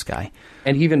help this guy.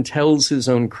 And he even tells his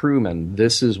own crewmen,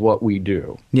 this is what we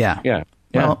do. Yeah.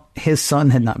 Well, his son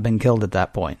had not been killed at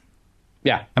that point.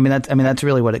 Yeah. I mean, that's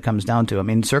really what it comes down to. I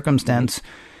mean, circumstance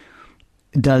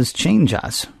does change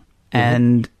us.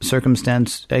 And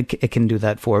circumstance, it can do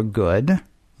that for good.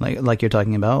 Like you're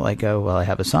talking about, like, oh, well, I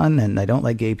have a son and I don't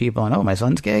like gay people. And, oh, my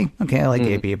son's gay? Okay, I like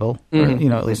gay people. Or,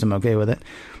 at least I'm okay with it.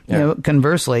 You know,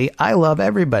 conversely, I love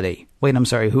everybody. Wait, I'm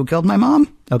sorry, who killed my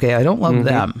mom? Okay, I don't love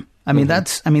them. I mean,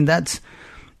 that's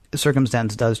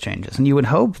circumstance does change us, and you would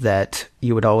hope that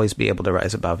you would always be able to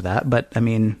rise above that. But I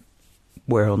mean,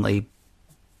 we're only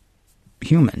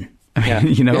human. I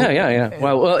mean, you know. Yeah.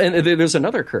 Well, and there's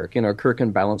another Kirk. You know, Kirk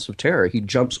in Balance of Terror. He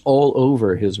jumps all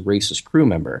over his racist crew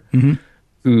member,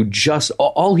 who just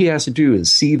all he has to do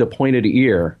is see the pointed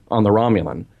ear on the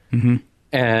Romulan.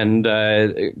 And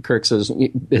Kirk says,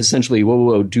 essentially,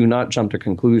 whoa, do not jump to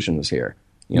conclusions here.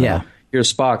 You know,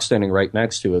 here's Spock standing right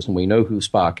next to us, and we know who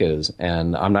Spock is,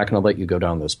 and I'm not going to let you go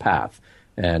down this path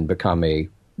and become a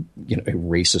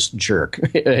racist jerk.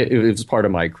 It was part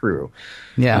of my crew.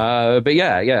 But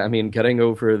I mean, getting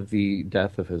over the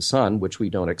death of his son, which we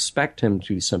don't expect him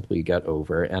to simply get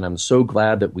over, and I'm so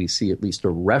glad that we see at least a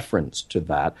reference to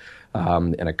that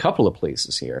in a couple of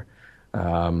places here.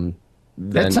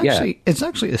 It's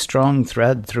actually a strong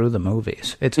thread through the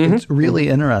movies. It's really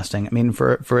interesting. I mean,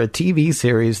 for a TV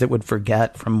series that would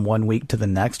forget from one week to the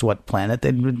next what planet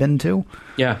they'd been to,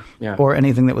 or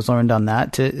anything that was learned on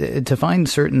that, to find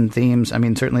certain themes. I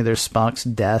mean, certainly there's Spock's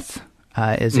death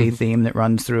is a theme that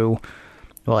runs through.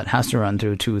 Well, it has to run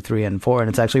through 2, 3, and 4, and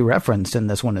it's actually referenced in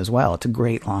this one as well. It's a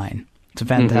great line. It's a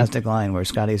fantastic line where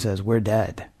Scotty says, "We're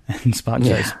dead," and Spock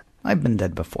says, "I've been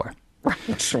dead before."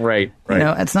 Right. You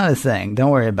know, it's not a thing.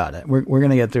 Don't worry about it. We're going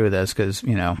to get through this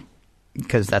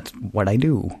because that's what I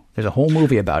do. There's a whole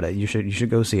movie about it. You should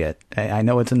go see it. I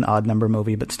know it's an odd number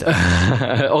movie, but still.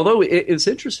 Although it's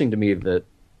interesting to me that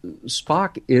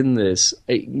Spock in this,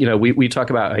 we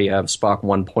talk about how you have Spock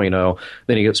 1.0,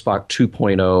 then you get Spock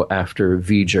 2.0 after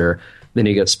V'ger, then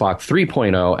you get Spock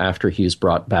 3.0 after he's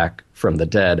brought back from the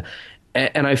dead.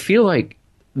 And I feel like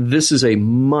this is a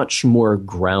much more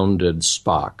grounded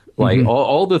Spock. Like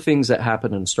all the things that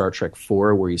happen in Star Trek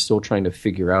 4, where he's still trying to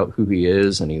figure out who he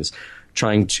is and he's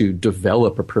trying to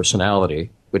develop a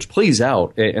personality, which plays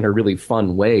out in a really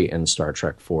fun way in Star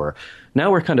Trek 4.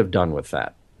 Now we're kind of done with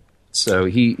that. So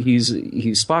he's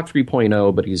Spock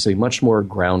 3.0, but he's a much more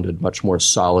grounded, much more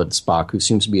solid Spock who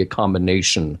seems to be a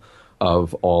combination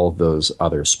of all those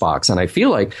other Spocks. And I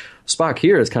feel like Spock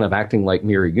here is kind of acting like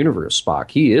Mirror Universe Spock.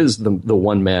 He is the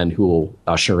one man who will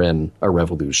usher in a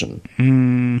revolution.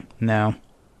 No.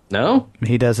 No?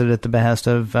 He does it at the behest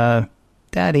of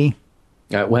Daddy.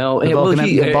 The Vulcan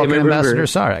Ambassador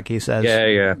Sarek, he says.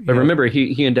 Yeah. But remember,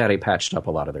 he and Daddy patched up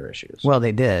a lot of their issues. Well,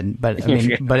 they did, but I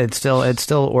mean, but it's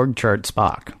still org chart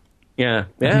Spock.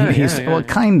 Well,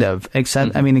 kind of,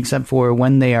 except for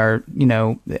when they are,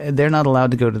 they're not allowed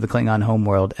to go to the Klingon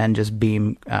homeworld and just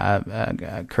beam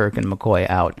Kirk and McCoy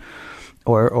out,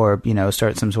 or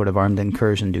start some sort of armed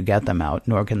incursion to get them out.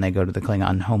 Nor can they go to the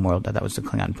Klingon homeworld. That was the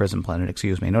Klingon prison planet,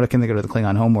 excuse me. Nor can they go to the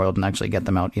Klingon homeworld and actually get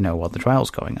them out, while the trial's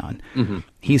going on.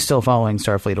 He's still following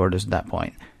Starfleet orders at that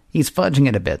point. He's fudging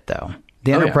it a bit, though.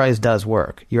 The Enterprise does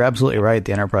work. You're absolutely right.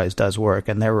 The Enterprise does work.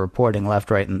 And they're reporting left,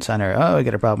 right, and center. Oh, I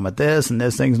got a problem with this, and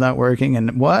this thing's not working.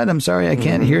 And what? I'm sorry, I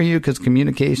can't hear you because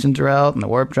communications are out and the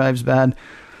warp drive's bad.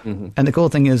 And the cool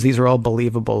thing is these are all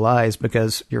believable lies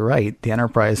because you're right. The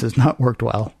Enterprise has not worked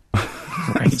well.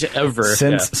 Ever.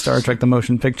 Since Star Trek the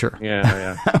Motion Picture.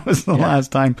 That was the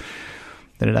last time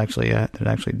that it actually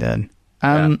did.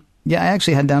 I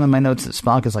actually had down in my notes that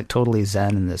Spock is like totally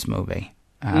zen in this movie.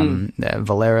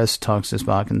 Valeris talks to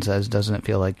Spock and says, doesn't it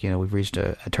feel like, we've reached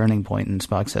a turning point? And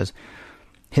Spock says,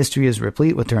 history is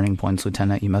replete with turning points,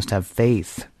 Lieutenant. You must have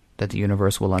faith that the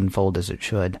universe will unfold as it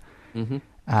should.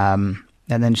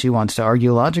 And then she wants to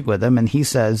argue logic with him. And he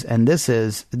says, and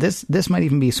this might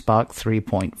even be Spock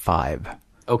 3.5.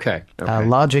 Okay.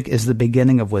 Logic is the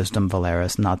beginning of wisdom,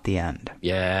 Valeris, not the end.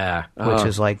 Yeah. Which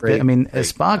is like,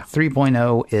 Spock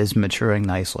 3.0 is maturing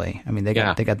nicely. I mean, they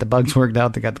got the bugs worked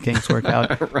out. They got the kinks worked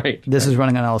out. Right. This is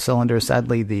running on all cylinders.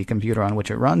 Sadly, the computer on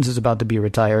which it runs is about to be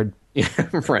retired.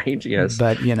 Right. Yes.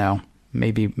 But,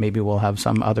 maybe we'll have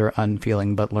some other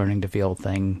unfeeling but learning to feel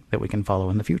thing that we can follow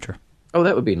in the future. Oh,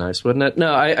 that would be nice, wouldn't it?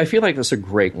 No, I feel like that's a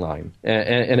great line.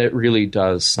 And it really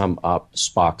does sum up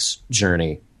Spock's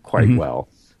journey quite well.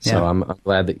 So I'm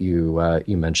glad that you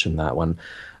mentioned that one.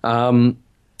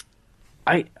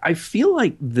 I feel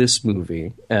like this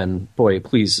movie, and boy,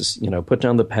 please just, put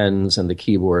down the pens and the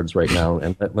keyboards right now,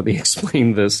 and let me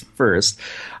explain this first.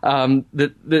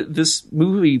 This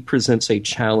movie presents a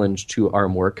challenge to our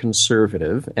more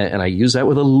conservative, and I use that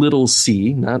with a little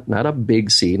c, not a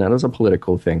big C, not as a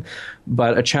political thing,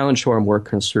 but a challenge to our more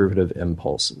conservative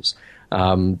impulses.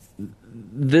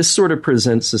 This sort of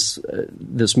presents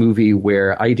this movie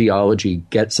where ideology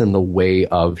gets in the way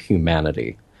of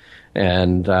humanity.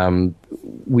 And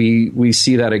we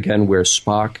see that again where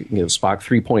Spock, Spock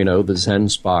 3.0, the Zen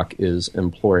Spock, is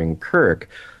imploring Kirk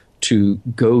to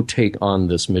go take on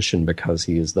this mission because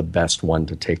he is the best one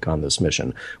to take on this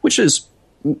mission, which is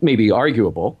maybe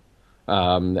arguable,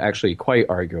 actually quite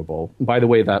arguable. By the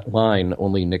way, that line,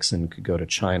 only Nixon could go to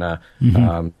China,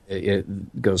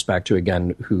 it goes back to,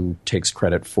 again, who takes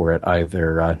credit for it,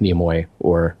 either Nimoy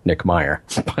or Nick Meyer.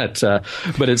 But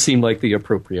it seemed like the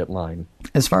appropriate line.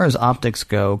 As far as optics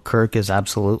go, Kirk is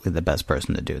absolutely the best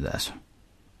person to do this.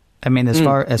 I mean, as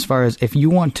far as if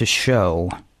you want to show,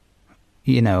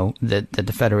 that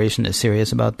the Federation is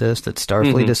serious about this, that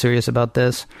Starfleet is serious about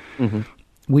this.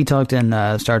 We talked in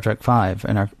Star Trek V,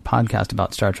 in our podcast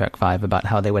about Star Trek V, about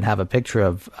how they would have a picture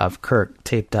of Kirk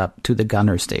taped up to the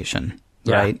gunner station,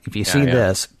 right? If you see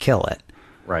this, kill it.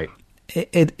 Right.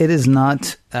 It is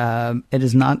not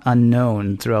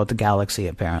unknown throughout the galaxy,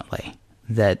 apparently,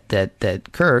 that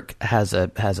Kirk has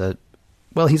a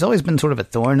well, he's always been sort of a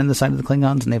thorn in the side of the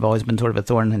Klingons, and they've always been sort of a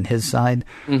thorn in his side.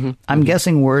 I'm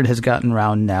guessing word has gotten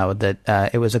around now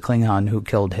that it was a Klingon who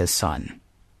killed his son.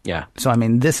 Yeah. So, I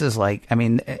mean, this is like,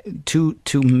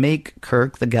 to make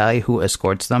Kirk the guy who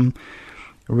escorts them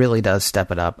really does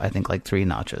step it up, I think, like 3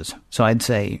 notches. So I'd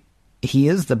say he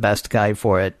is the best guy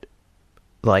for it,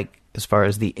 like, as far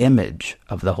as the image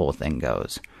of the whole thing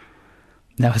goes.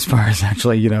 Now, as far as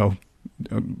actually,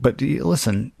 but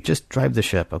listen, just drive the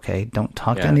ship, okay? Don't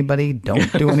talk to anybody.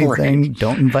 Don't do anything. Right.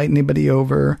 Don't invite anybody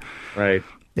over. Right.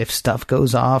 If stuff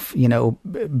goes off,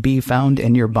 be found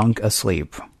in your bunk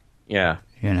asleep. Yeah.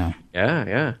 Yeah.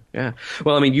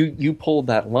 Well, I mean, you pulled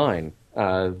that line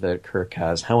that Kirk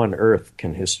has. How on earth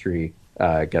can history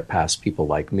get past people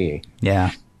like me?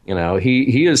 Yeah.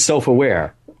 He is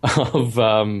self-aware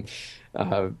of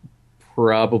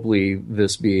probably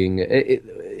this being,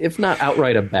 if not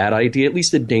outright a bad idea, at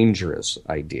least a dangerous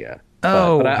idea.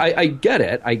 But I get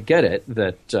it. I get it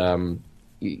that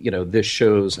this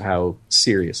shows how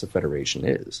serious the Federation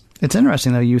is. It's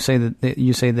interesting, though. You say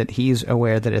that he's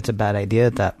aware that it's a bad idea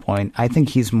at that point. I think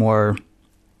he's more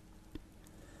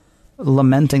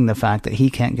lamenting the fact that he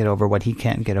can't get over what he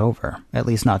can't get over, at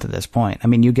least not to this point. I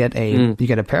mean, you get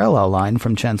a parallel line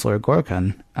from Chancellor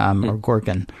Gorkon, or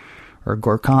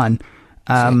Gorkon.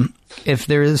 If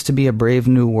there is to be a brave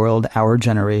new world, our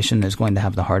generation is going to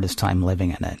have the hardest time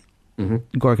living in it.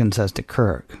 Gorkon says to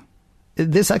Kirk.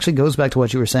 This actually goes back to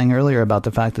what you were saying earlier about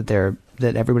the fact that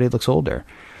everybody looks older.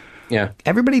 Yeah.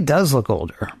 Everybody does look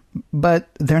older, but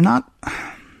they're not.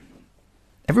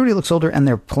 Everybody looks older, and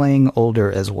they're playing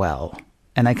older as well.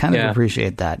 And I kind of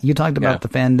appreciate that. You talked about the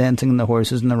fan dancing and the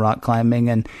horses and the rock climbing,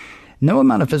 and no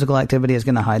amount of physical activity is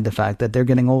going to hide the fact that they're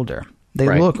getting older.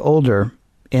 They look older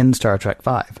in Star Trek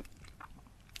V.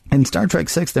 In Star Trek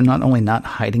VI, they're not only not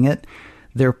hiding it,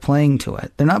 they're playing to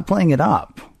it. They're not playing it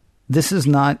up. This is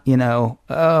not,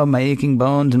 my aching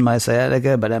bones and my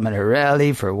sciatica, but I'm going to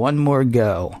rally for one more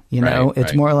go.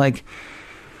 It's more like,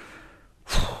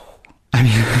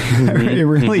 it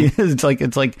really is.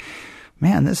 It's like,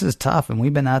 man, this is tough, and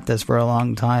we've been at this for a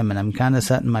long time, and I'm kind of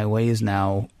set in my ways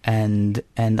now, and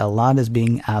a lot is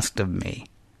being asked of me.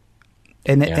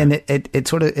 And it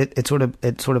sort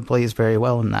of plays very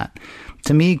well in that.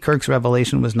 To me, Kirk's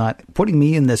revelation was not putting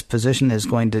me in this position is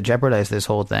going to jeopardize this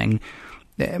whole thing.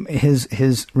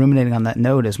 His ruminating on that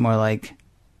note is more like,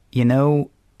 I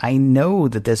know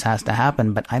that this has to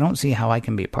happen, but I don't see how I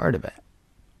can be a part of it.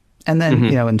 And then,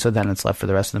 and so then it's left for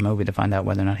the rest of the movie to find out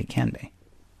whether or not he can be.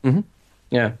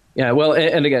 Yeah. Well,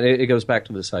 and again, it goes back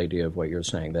to this idea of what you're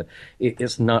saying, that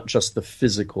it's not just the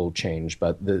physical change,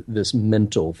 but this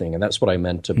mental thing. And that's what I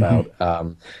meant about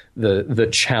the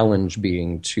challenge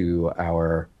being to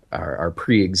our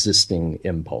pre-existing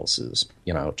impulses,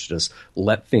 to just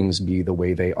let things be the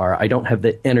way they are. I don't have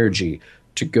the energy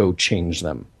to go change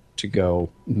them, to go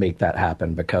make that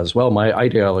happen because, well, my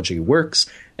ideology works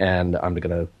and I'm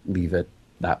going to leave it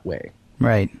that way.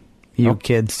 Right. You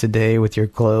kids today with your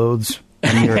clothes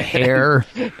and your hair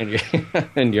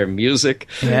and your music.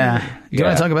 Yeah. You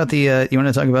want to talk about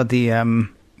the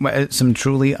some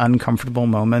truly uncomfortable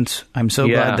moments? I'm so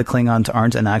glad the Klingons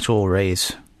aren't an actual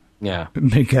race. Yeah.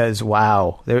 Because,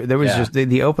 wow, there was just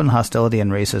the open hostility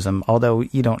and racism, although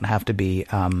you don't have to be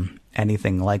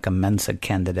anything like a Mensa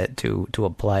candidate to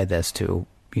apply this to,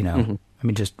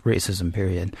 just racism,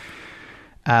 period.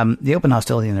 The open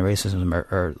hostility and the racism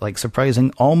are like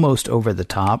surprising, almost over the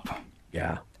top.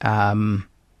 Yeah.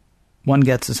 one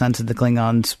gets a sense that the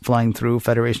Klingons flying through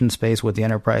Federation space with the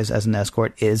Enterprise as an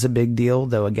escort is a big deal.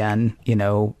 Though, again,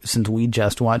 since we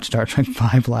just watched Star Trek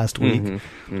V last week,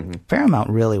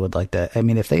 Paramount really would like to. I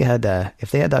mean, if they had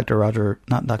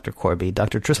not Dr. Corby,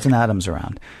 Dr. Tristan Adams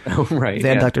around. Oh, right. If they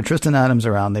had Dr. Tristan Adams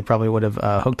around, they probably would have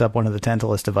hooked up one of the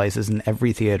Tantalus devices in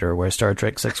every theater where Star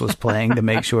Trek VI was playing to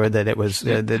make sure that it was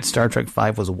that Star Trek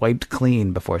V was wiped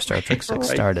clean before Star Trek VI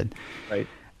started. Right.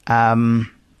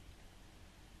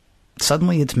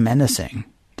 Suddenly it's menacing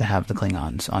to have the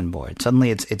Klingons on board. Suddenly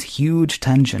it's huge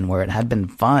tension where it had been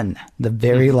fun the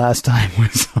very last time we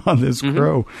saw this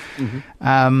crew.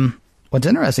 What's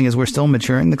interesting is we're still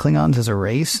maturing the Klingons as a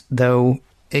race, though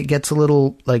it gets a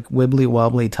little like wibbly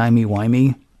wobbly, timey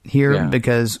wimey here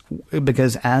because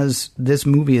as this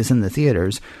movie is in the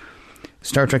theaters,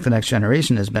 Star Trek The Next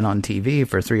Generation has been on TV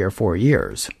for 3 or 4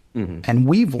 years. And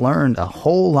we've learned a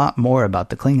whole lot more about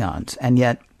the Klingons, and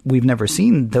yet we've never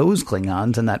seen those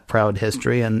Klingons and that proud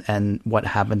history and what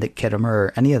happened at Khitomer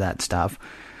or any of that stuff.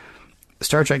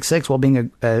 Star Trek VI, while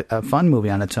being a fun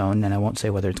movie on its own, and I won't say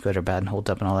whether it's good or bad and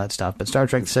holds up and all that stuff, but Star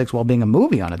Trek VI, while being a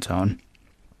movie on its own,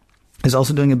 is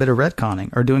also doing a bit of retconning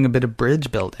or doing a bit of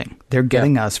bridge building. They're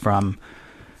getting us from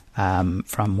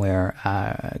where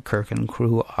Kirk and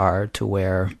crew are to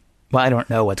where, well, I don't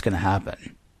know what's going to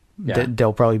happen. Yeah.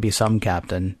 There'll probably be some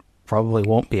captain. Probably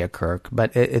won't be a Kirk,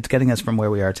 but it's getting us from where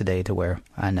we are today to where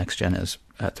Next Gen is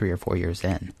 3 or 4 years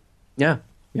in. Yeah.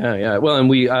 Well, and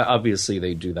we obviously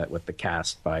they do that with the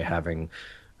cast by having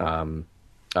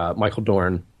Michael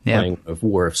Dorn playing of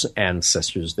Worf's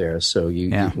ancestors there, so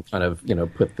you can kind of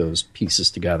put those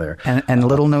pieces together. And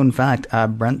little known fact,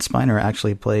 Brent Spiner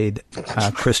actually played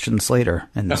Christian Slater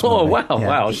in this movie. Oh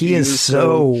wow! He is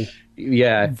so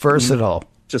versatile.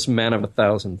 Just man of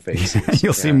 1,000 faces.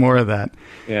 You'll see more of that.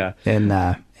 Yeah. In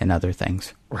other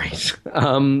things. Right.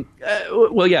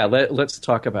 Well, yeah. Let's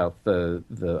talk about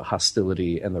the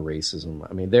hostility and the racism.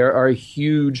 I mean, there are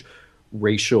huge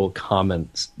racial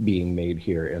comments being made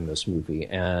here in this movie,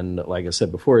 and like I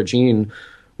said before, Gene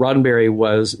Roddenberry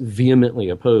was vehemently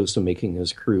opposed to making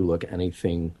his crew look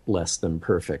anything less than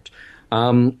perfect.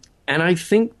 And I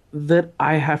think that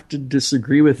I have to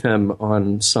disagree with him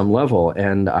on some level,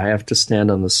 and I have to stand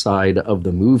on the side of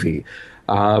the movie.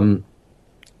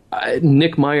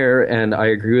 Nick Meyer, and I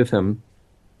agree with him,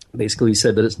 basically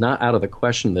said that it's not out of the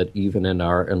question that even in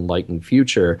our enlightened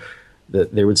future,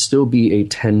 that there would still be a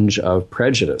tinge of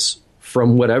prejudice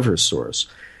from whatever source.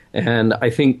 And I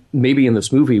think maybe in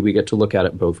this movie we get to look at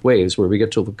it both ways, where we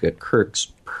get to look at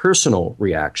Kirk's personal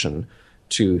reaction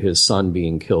to his son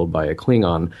being killed by a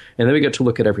Klingon. And then we get to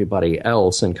look at everybody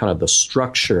else and kind of the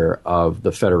structure of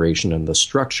the Federation and the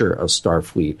structure of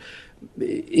Starfleet,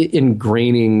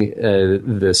 ingraining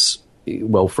this,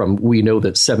 well, from, we know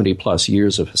that 70 plus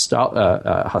years of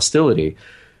hostility,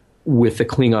 with the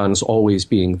Klingons always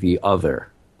being the other,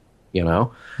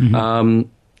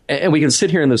 and we can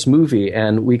sit here in this movie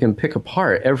and we can pick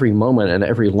apart every moment and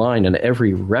every line and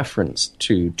every reference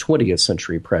to 20th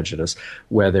century prejudice,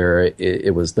 whether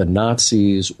it was the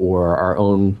Nazis or our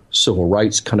own civil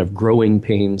rights kind of growing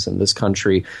pains in this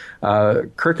country.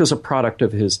 Kirk is a product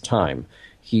of his time.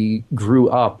 He grew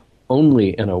up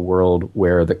only in a world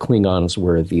where the Klingons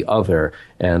were the other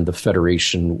and the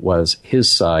Federation was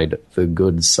his side, the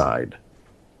good side.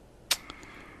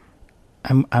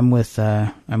 I'm with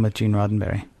Gene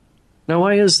Roddenberry. Now,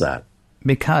 why is that?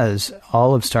 Because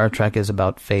all of Star Trek is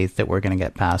about faith that we're going to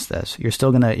get past this. You're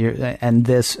still going to, and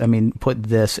this, I mean, put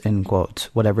this in quotes,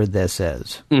 whatever this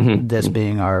is. Mm-hmm. This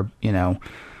being our,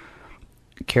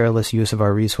 careless use of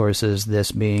our resources,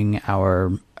 this being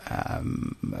our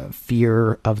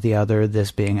fear of the other,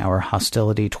 this being our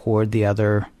hostility toward the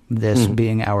other, this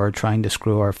being our trying to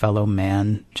screw our fellow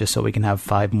man just so we can have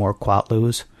 5 more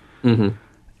Quatlus.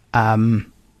 Mm-hmm.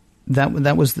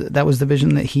 That was the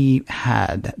vision that he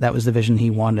had. That was the vision he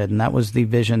wanted, and that was the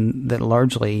vision that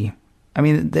largely,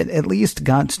 that at least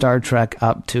got Star Trek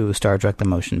up to Star Trek the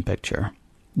Motion Picture.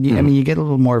 You get a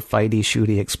little more fighty,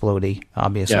 shooty, explodey,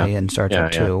 obviously, in Star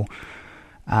Trek 2.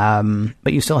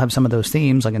 But you still have some of those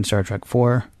themes, like in Star Trek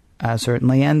 4,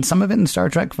 certainly, and some of it in Star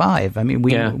Trek 5.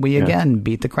 We again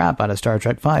beat the crap out of Star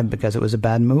Trek 5 because it was a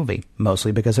bad movie,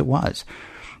 mostly because it was.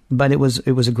 But it was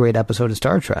a great episode of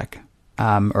Star Trek.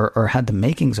 Or had the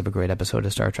makings of a great episode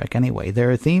of Star Trek anyway. There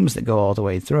are themes that go all the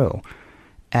way through.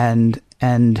 And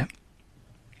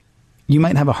you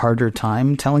might have a harder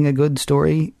time telling a good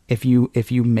story if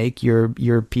you make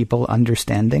your people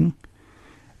understanding.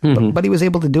 Mm-hmm. But he was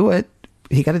able to do it.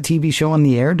 He got a TV show on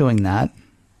the air doing that.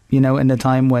 in a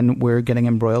time when we're getting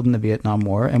embroiled in the Vietnam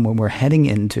War and when we're heading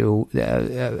into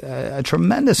a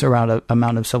tremendous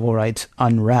amount of civil rights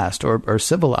unrest or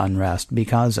civil unrest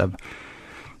because of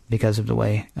the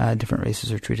way different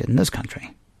races are treated in this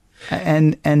country.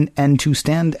 And to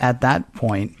stand at that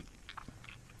point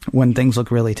when things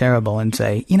look really terrible and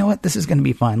say, you know what, this is going to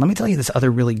be fine. Let me tell you this other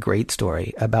really great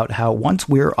story about how once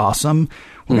we're awesome,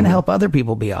 we're going to help other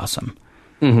people be awesome.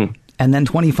 Mm-hmm. And then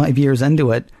 25 years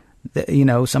into it,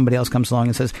 somebody else comes along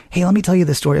and says, hey, let me tell you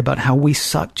this story about how we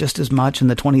suck just as much in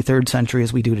the 23rd century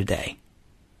as we do today.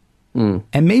 Mm.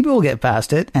 And maybe we'll get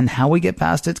past it. And how we get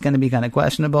past it's going to be kind of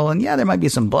questionable. And yeah, there might be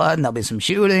some blood and there'll be some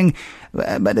shooting.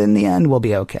 But in the end, we'll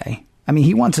be okay. I mean,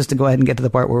 he wants us to go ahead and get to the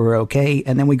part where we're okay.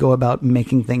 And then we go about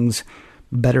making things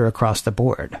better across the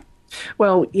board.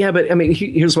 Well, yeah, but I mean,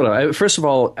 here's what first of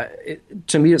all,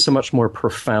 to me, it's a much more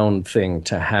profound thing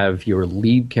to have your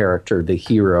lead character, the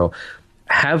hero,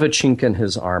 have a chink in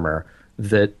his armor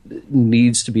that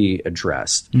needs to be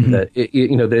addressed.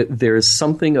 Mm-hmm. That there's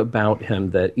something about him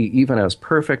that even as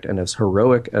perfect and as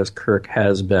heroic as Kirk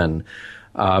has been,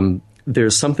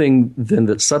 there's something then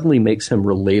that suddenly makes him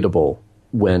relatable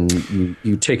when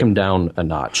you take him down a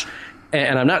notch.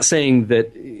 And I'm not saying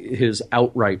that his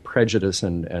outright prejudice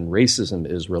and racism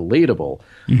is relatable.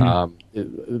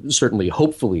 Mm-hmm. Certainly,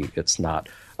 hopefully, it's not.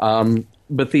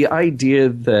 But the idea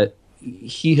that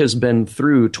he has been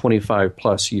through 25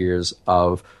 plus years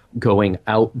of going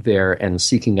out there and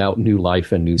seeking out new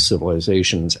life and new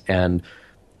civilizations and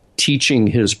teaching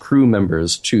his crew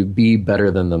members to be better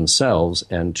than themselves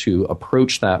and to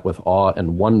approach that with awe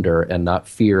and wonder and not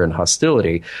fear and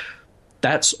hostility,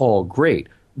 that's all great.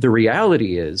 The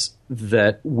reality is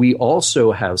that we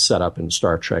also have set up in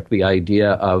Star Trek the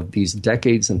idea of these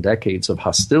decades and decades of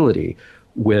hostility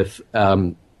with,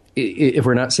 if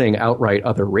we're not saying outright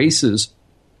other races,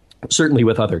 certainly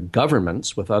with other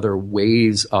governments, with other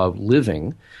ways of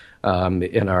living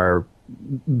in our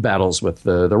battles with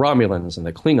the Romulans and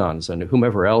the Klingons and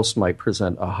whomever else might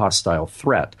present a hostile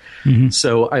threat. Mm-hmm.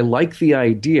 So I like the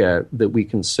idea that we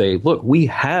can say, look, we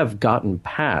have gotten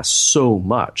past so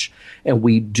much and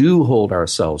we do hold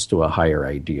ourselves to a higher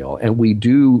ideal and we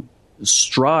do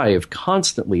strive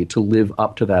constantly to live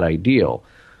up to that ideal.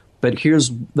 But here's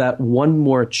that one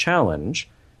more challenge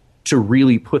to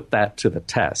really put that to the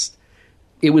test.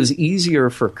 It was easier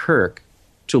for Kirk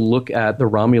to look at the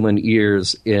Romulan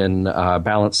ears in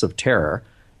Balance of Terror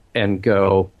and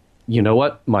go, you know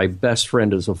what, my best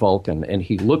friend is a Vulcan, and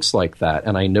he looks like that,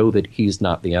 and I know that he's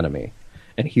not the enemy.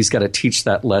 And he's got to teach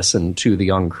that lesson to the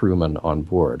young crewman on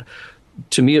board.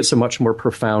 To me, it's a much more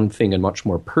profound thing and much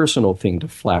more personal thing to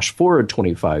flash forward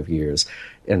 25 years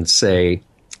and say,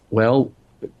 well,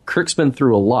 Kirk's been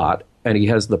through a lot, and he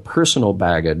has the personal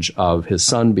baggage of his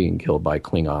son being killed by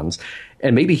Klingons.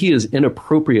 And maybe he is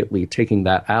inappropriately taking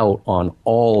that out on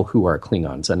all who are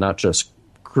Klingons and not just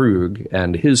Krug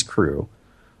and his crew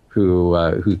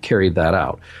who carried that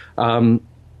out. I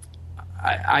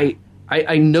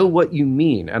know what you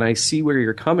mean, and I see where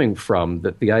you're coming from,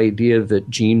 that the idea that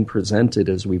Gene presented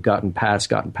as we've gotten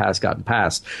past.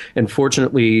 And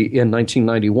fortunately, in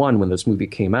 1991, when this movie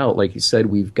came out, like you said,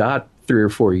 we've got 3 or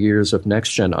 4 years of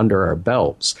Next Gen under our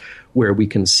belts where we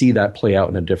can see that play out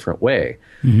in a different way.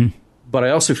 Mm-hmm. But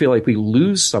I also feel like we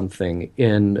lose something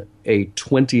in a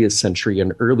 20th century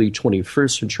and early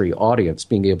 21st century audience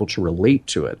being able to relate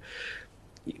to it.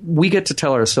 We get to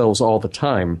tell ourselves all the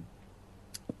time,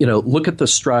 look at the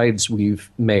strides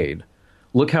we've made.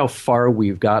 Look how far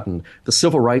we've gotten. The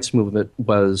civil rights movement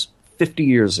was 50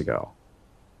 years ago,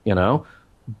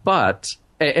 But,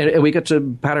 and we get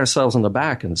to pat ourselves on the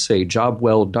back and say, job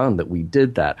well done that we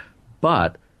did that.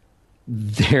 But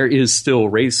there is still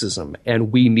racism,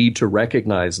 and we need to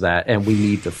recognize that, and we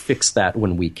need to fix that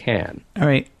when we can. All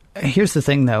right. Here's the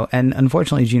thing, though, and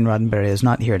unfortunately, Gene Roddenberry is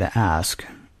not here to ask.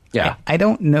 Yeah. I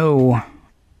don't know,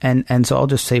 and so I'll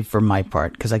just say for my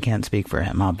part, because I can't speak for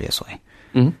him, obviously.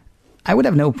 Mm-hmm. I would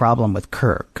have no problem with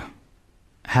Kirk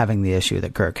having the issue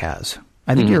that Kirk has.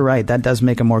 I think you're right. That does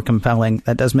make a more compelling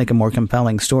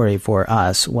story for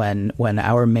us when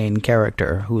our main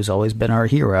character, who's always been our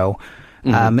hero,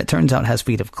 it turns out has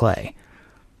feet of clay.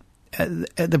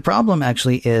 The problem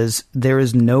actually is there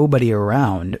is nobody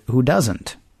around who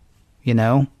doesn't,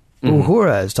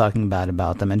 Uhura is talking bad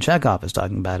about them and Chekhov is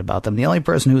talking bad about them. The only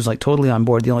person who's totally on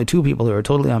board, the only 2 people who are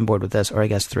totally on board with this, or I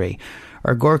guess 3,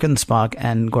 are Gorkin, Spock,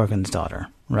 and Gorkin's daughter,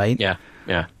 right? Yeah,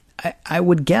 yeah. I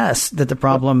would guess that the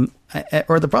problem,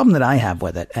 or the problem that I have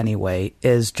with it anyway,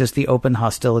 is just the open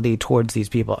hostility towards these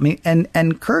people. I mean,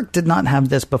 and Kirk did not have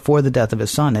this before the death of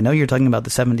his son. I know you're talking about the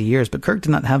 70 years, but Kirk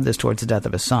did not have this towards the death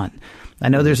of his son. I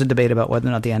know there's a debate about whether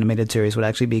or not the animated series would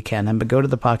actually be canon, but go to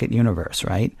the Pocket Universe,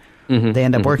 right? They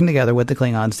end up working together with the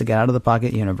Klingons to get out of the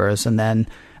Pocket Universe, and then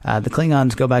the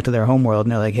Klingons go back to their homeworld,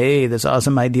 and they're like, hey, this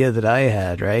awesome idea that I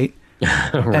had, right?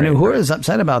 Right, and Uhura's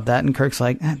upset about that, and Kirk's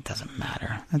like, it doesn't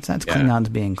matter. That's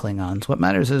Klingons being Klingons. What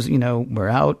matters is, we're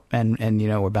out, and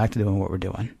we're back to doing what we're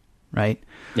doing, right?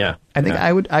 Yeah. I think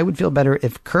I would feel better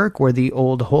if Kirk were the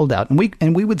old holdout, and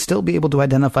we would still be able to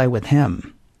identify with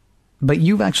him. But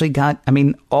you've actually got,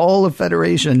 all of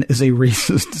Federation is a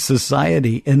racist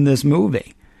society in this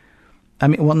movie.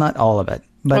 Well, not all of it.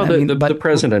 But, the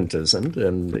president isn't.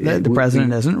 And the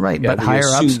president isn't, right. Yeah, but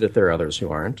higher-ups... that there are others who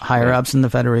aren't. Higher-ups in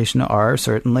the Federation are,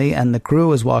 certainly. And the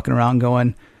crew is walking around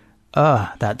going,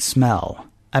 that smell.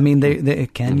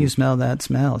 Can you smell that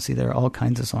smell? See, there are all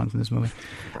kinds of songs in this movie.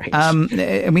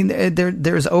 Right.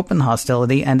 There's open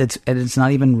hostility, and it's not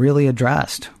even really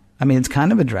addressed. It's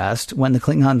kind of addressed. When the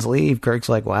Klingons leave, Kirk's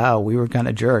like, wow, we were kind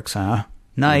of jerks, huh?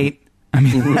 Night.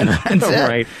 That's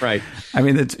it. Right.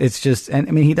 It's just,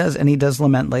 and he does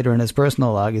lament later in his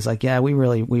personal log. He's like, yeah, we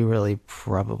really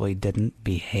probably didn't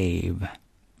behave.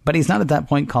 But he's not at that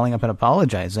point calling up and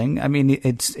apologizing.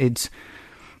 It's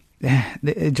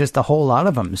just a whole lot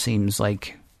of them seems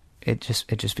like it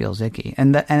just feels icky.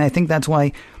 And I think that's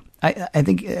why I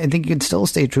think you could still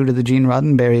stay true to the Gene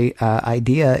Roddenberry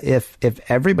idea if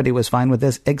everybody was fine with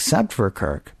this except for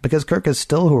Kirk, because Kirk is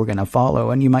still who we're going to follow,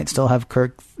 and you might still have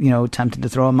Kirk, tempted to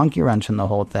throw a monkey wrench in the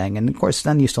whole thing, and of course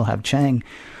then you still have Chang.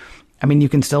 You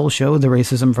can still show the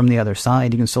racism from the other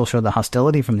side, you can still show the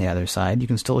hostility from the other side, you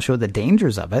can still show the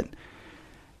dangers of it,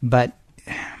 but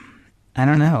I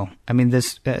don't know.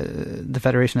 The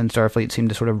Federation and Starfleet seem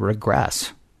to sort of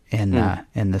regress in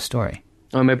this story.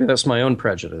 Oh, maybe that's my own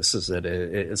prejudice, is that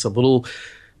it's a little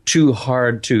too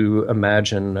hard to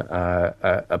imagine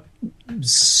a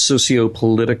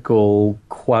socio-political,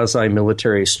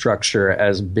 quasi-military structure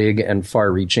as big and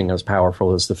far-reaching, as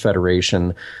powerful as the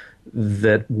Federation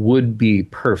that would be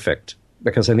perfect,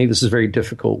 because I think this is a very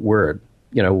difficult word.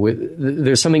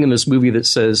 There's something in this movie that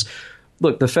says,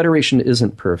 look, the Federation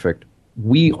isn't perfect.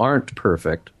 We aren't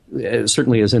perfect,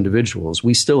 certainly as individuals.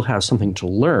 We still have something to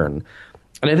learn.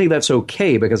 And I think that's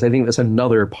okay, because I think that's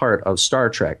another part of Star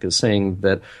Trek, is saying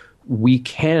that we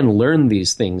can learn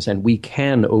these things and we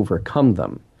can overcome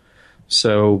them.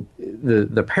 So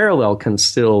the parallel can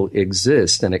still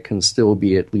exist, and it can still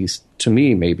be, at least to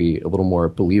me, maybe a little more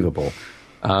believable.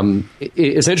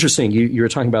 It's interesting. You were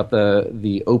talking about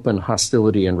the open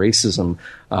hostility and racism.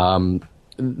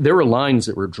 There were lines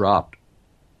that were dropped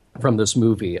from this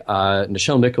movie.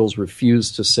 Nichelle Nichols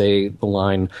refused to say the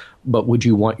line, "But would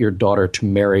you want your daughter to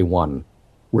marry one?"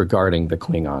 regarding the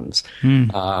Klingons.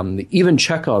 Even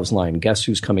Chekhov's line, "Guess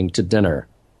who's coming to dinner?"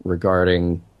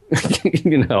 regarding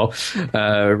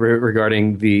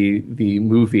regarding the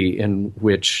movie in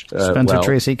which Spencer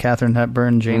Tracy, Katharine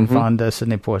Hepburn, Jane Fonda,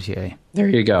 Sidney Poitier. There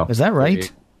you go. Is that right?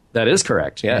 That is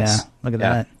correct. Yes. Yeah. Look at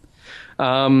that.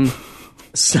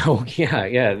 So,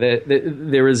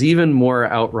 there was even more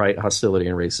outright hostility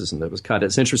and racism that was cut.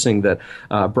 It's interesting that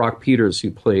Brock Peters,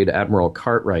 who played Admiral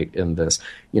Cartwright in this,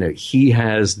 he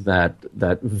has that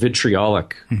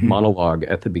vitriolic monologue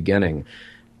at the beginning,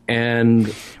 and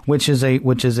which is a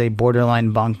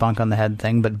borderline bonk bonk on the head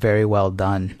thing, but very well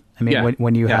done.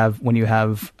 When you have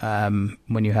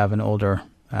an older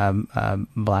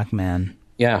black man,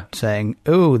 saying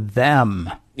 "ooh, them,"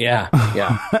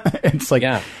 it's like.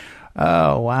 Yeah.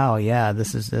 Oh, wow. Yeah,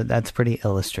 that's pretty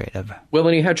illustrative. Well,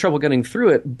 and he had trouble getting through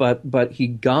it, but he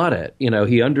got it.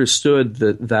 He understood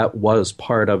that was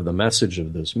part of the message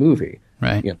of this movie.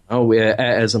 Right.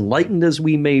 As enlightened as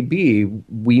we may be,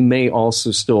 we may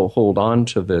also still hold on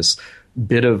to this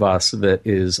bit of us that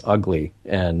is ugly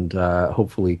and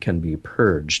hopefully can be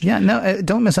purged. Yeah, no,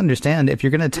 don't misunderstand. If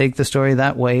you're going to take the story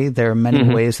that way, there are many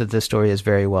ways that this story is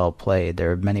very well played.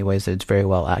 There are many ways that it's very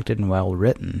well acted and well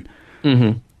written.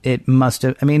 It must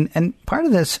have, and part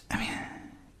of this,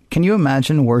 can you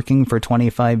imagine working for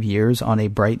 25 years on a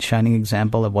bright, shining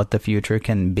example of what the future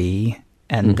can be,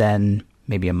 and then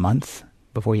maybe a month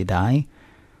before you die?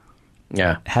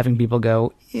 Yeah. Having people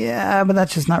go, yeah, but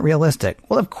that's just not realistic.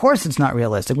 Well, of course it's not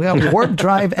realistic. We have warp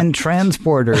drive and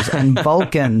transporters and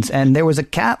Vulcans, and there was a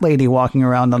cat lady walking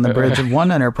around on the bridge of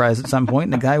one Enterprise at some point,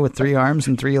 and a guy with 3 arms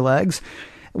and 3 legs.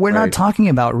 We're not talking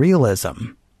about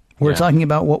realism. We're talking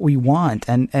about what we want,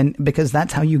 and because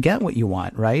that's how you get what you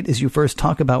want, right? Is you first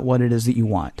talk about what it is that you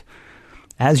want.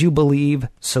 As you believe,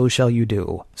 so shall you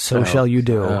do. So shall you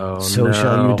do.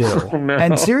 Shall you do. No.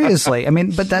 And seriously, I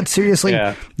mean, but that's seriously,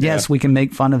 yes, we can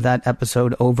make fun of that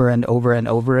episode over and over and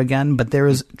over again, but there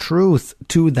is truth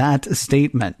to that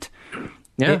statement.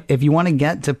 Yeah. If you want to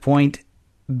get to point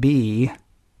B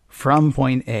from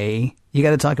point A, you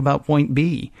got to talk about point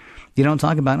B. You don't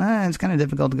talk about, it's kind of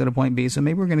difficult to go to point B, so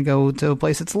maybe we're going to go to a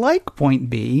place that's like point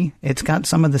B. It's got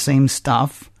some of the same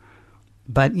stuff,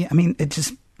 but I mean, it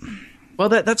just... Well,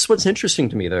 that's what's interesting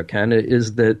to me, though, Ken,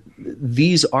 is that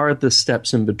these are the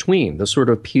steps in between. This sort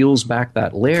of peels back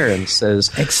that layer and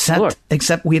says,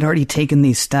 Except we'd already taken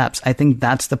these steps. I think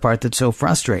that's the part that's so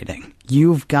frustrating.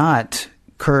 You've got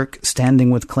Kirk standing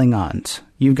with Klingons.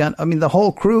 You've got, the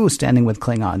whole crew standing with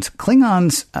Klingons.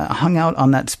 Klingons hung out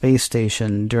on that space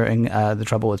station during the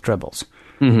Trouble with Tribbles.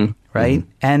 Mm-hmm. Right?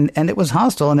 Mm-hmm. And it was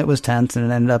hostile and it was tense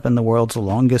and it ended up in the world's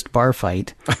longest bar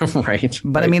fight. Right.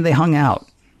 But right. They hung out.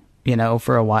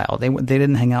 For a while. They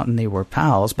didn't hang out and they were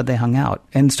pals, but they hung out.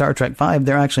 In Star Trek V,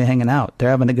 they're actually hanging out.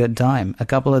 They're having a good time. A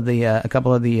couple of the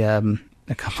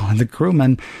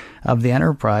crewmen of the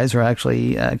Enterprise are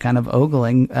actually kind of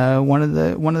ogling one of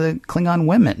the Klingon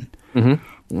women.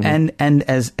 Mm-hmm. Mm-hmm. And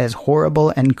as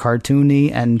horrible and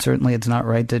cartoony, and certainly it's not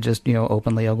right to just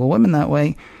openly ogle women that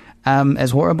way. As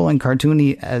horrible and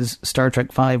cartoony as Star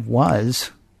Trek V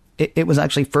was. It was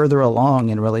actually further along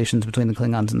in relations between the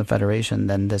Klingons and the Federation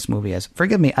than this movie is.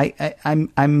 Forgive me,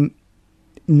 I'm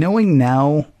knowing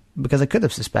now, because I could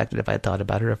have suspected if I had thought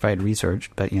about it, or if I had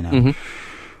researched, but mm-hmm.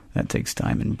 that takes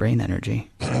time and brain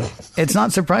energy. It's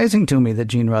not surprising to me that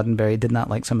Gene Roddenberry did not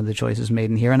like some of the choices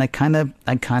made in here, and I kind of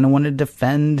want to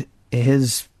defend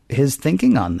his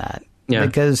thinking on that. Yeah.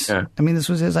 Because this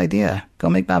was his idea. Go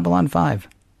make Babylon 5.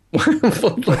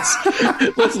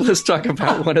 let's talk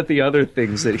about one of the other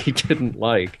things that he didn't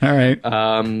like. All right,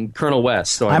 Colonel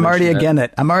West. So I'm already again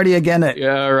it.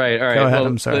 Yeah, all right. Go ahead. Well,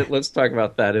 I'm sorry. Let's talk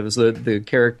about that. It was the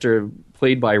character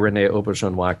played by René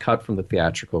Auberjonois, cut from the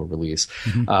theatrical release,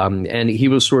 and he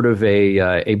was sort of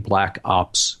a black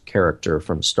ops character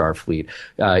from Starfleet.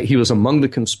 He was among the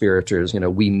conspirators.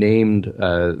 We named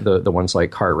the ones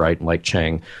like Cartwright and like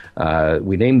Chang. But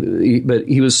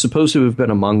he was supposed to have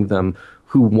been among them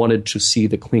who wanted to see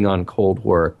the Klingon Cold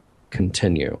War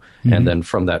continue. Mm-hmm. And then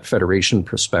from that Federation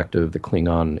perspective, the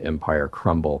Klingon Empire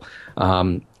crumble.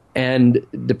 And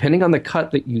depending on the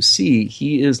cut that you see,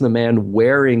 he is the man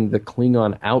wearing the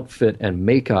Klingon outfit and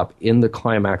makeup in the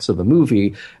climax of the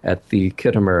movie at the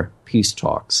Khitomer peace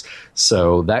talks.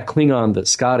 So that Klingon that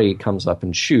Scotty comes up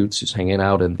and shoots, who's hanging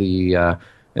out in the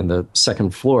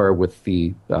second floor with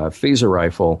the phaser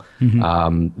rifle,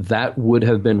 that would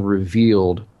have been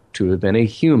revealed to have been a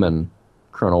human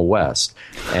Colonel West.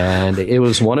 And it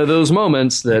was one of those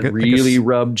moments that really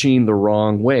rubbed Gene the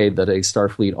wrong way, that a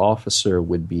Starfleet officer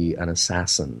would be an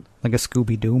assassin. Like a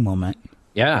Scooby-Doo moment.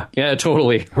 Yeah,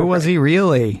 totally. Who was he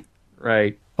really?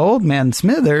 Right. Old Man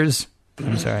Smithers.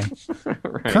 I'm sorry.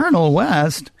 Right. Colonel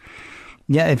West.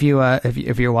 Yeah, if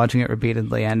you're watching it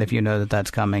repeatedly, and if you know that that's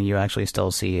coming, you actually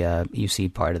still see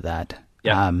part of that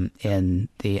in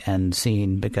the end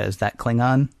scene, because that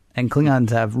Klingon... And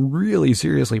Klingons have really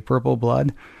seriously purple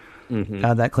blood. Mm-hmm.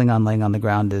 That Klingon laying on the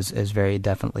ground is very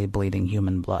definitely bleeding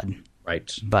human blood.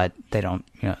 Right. But they don't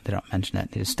mention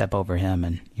it. They just step over him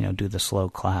and do the slow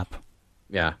clap.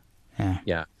 Yeah.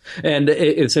 And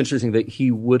it's interesting that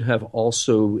he would have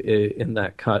also in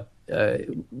that cut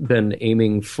been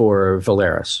aiming for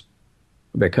Valeris,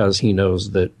 because he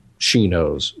knows that she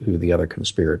knows who the other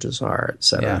conspirators are,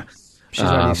 etc. Yeah. She's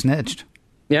already snitched.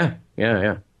 Yeah.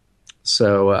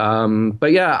 So,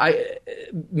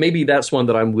 maybe that's one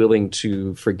that I'm willing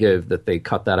to forgive, that they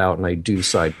cut that out, and I do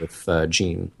side with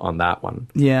Gene on that one.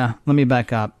 Yeah, let me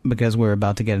back up, because we're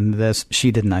about to get into this. She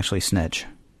didn't actually snitch.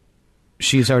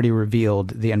 She's already revealed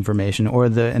the information, or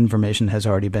the information has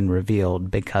already been revealed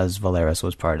because Valeris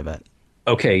was part of it.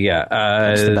 Okay, yeah.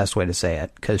 That's the best way to say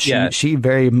it, because she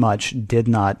very much did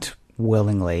not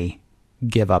willingly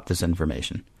give up this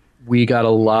information. We got a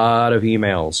lot of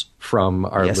emails from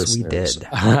our listeners. Yes, we did.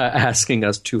 Asking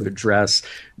us to address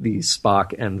the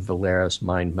Spock and Valeris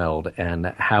mind meld, and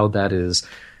how that is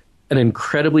an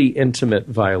incredibly intimate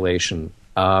violation.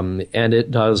 And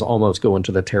it does almost go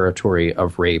into the territory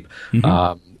of rape.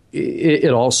 Mm-hmm.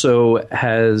 It also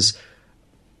has...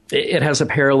 It has a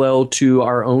parallel to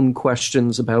our own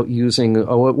questions about using,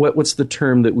 what's the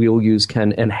term that we'll use,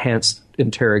 Ken? Enhanced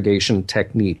interrogation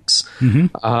techniques.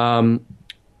 Mm-hmm.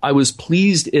 I was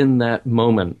pleased in that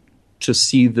moment to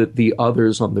see that the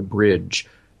others on the bridge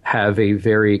have a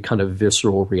very kind of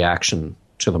visceral reaction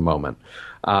to the moment.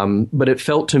 But it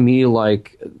felt to me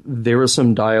like there was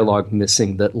some dialogue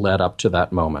missing that led up to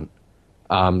that moment.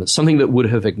 something that would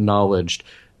have acknowledged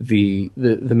the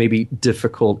maybe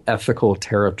difficult ethical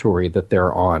territory that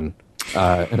they're on,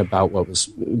 and about what was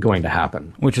going to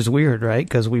happen. Which is weird, right?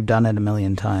 Because we've done it a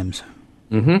million times.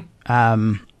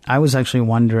 Mm-hmm. I was actually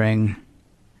wondering,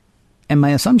 and my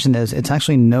assumption is it's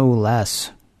actually no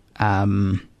less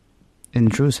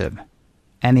intrusive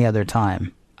any other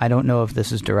time. I don't know if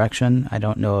this is direction. I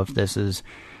don't know if this is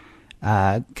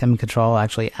Kim Cattrall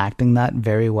actually acting that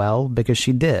very well, because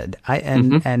she did.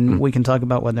 And we can talk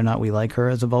about whether or not we like her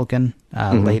as a Vulcan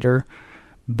later,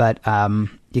 but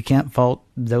you can't fault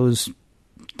those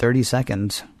 30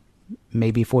 seconds,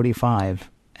 maybe 45.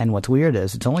 And what's weird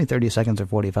is it's only 30 seconds or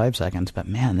 45 seconds, but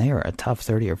man, they are a tough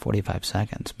 30 or 45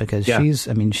 seconds, because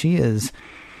she is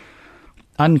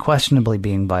unquestionably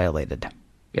being violated.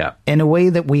 Yeah. In a way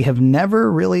that we have never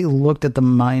really looked at the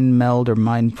mind meld or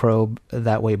mind probe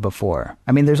that way before.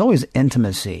 I mean, there's always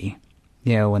intimacy,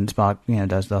 when Spock,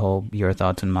 does the whole your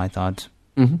thoughts and my thoughts,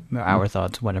 our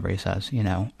thoughts, whatever he says, I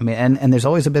mean, and there's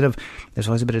always a bit of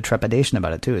trepidation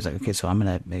about it too. It's like, okay, so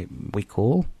we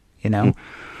cool,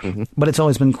 but it's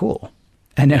always been cool.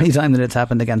 And any time that it's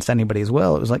happened against anybody's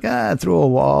will, it was like, through a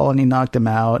wall and he knocked him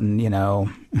out, and,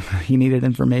 he needed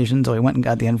information, so he went and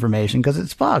got the information because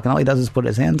it's Spock, and all he does is put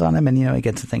his hands on him, and, he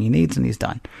gets the thing he needs, and he's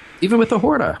done. Even with the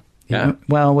Horta. Yeah.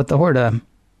 Well, with the Horta,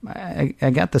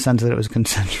 I got the sense that it was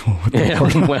consensual. With the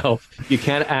Horta. Well, you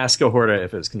can't ask a Horta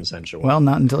if it's consensual. Well,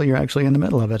 not until you're actually in the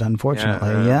middle of it, unfortunately.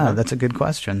 Yeah, that's a good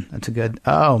question. That's a good...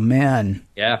 Oh, man.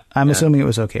 Yeah. I'm assuming it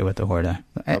was okay with the Horta.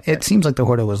 Okay. It seems like the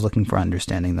Horta was looking for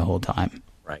understanding the whole time.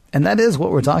 Right. And that is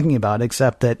what we're talking about,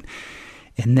 except that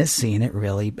in this scene, it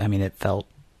really... I mean, it felt...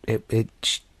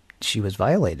 She was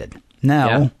violated.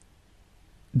 Now...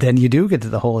 Then you do get to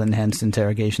the whole enhanced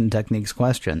interrogation techniques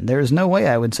question. There is no way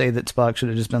I would say that Spock should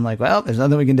have just been like, well, there's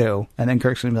nothing we can do. And then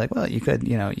Kirk's going to be like, well, you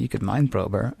could mind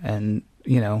probe her. And,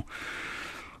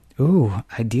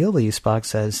 ideally Spock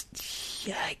says,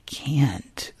 yeah, I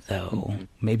can't, though.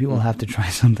 Maybe we'll have to try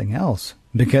something else.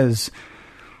 Because,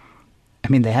 I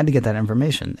mean, they had to get that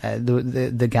information.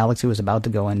 The galaxy was about to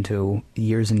go into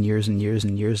years and years and years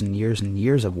and years and years and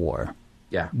years of war.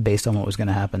 Yeah. Based on what was going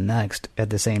to happen next. At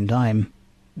the same time,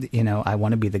 I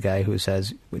want to be the guy who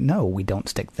says, no, we don't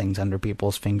stick things under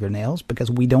people's fingernails,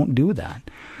 because we don't do that.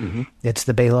 Mm-hmm. It's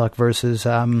the Baylock versus,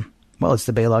 it's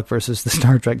the Baylock versus the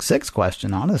Star Trek 6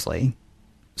 question, honestly.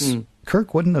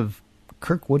 Kirk wouldn't have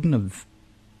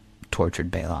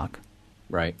tortured Baylock.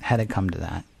 Right. Had it come to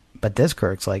that. But this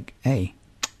Kirk's like, hey,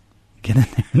 get in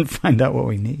there and find out what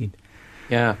we need.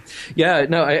 Yeah. Yeah,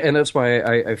 no, and that's why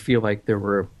I feel like there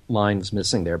were lines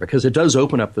missing there, because it does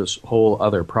open up this whole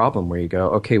other problem where you go,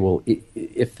 okay, well,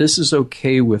 if this is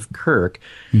okay with Kirk,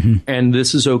 and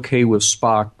this is okay with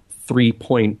Spock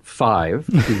 3.5,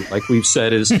 who, like we've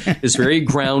said, is very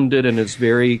grounded and is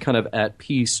very kind of at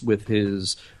peace with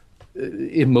his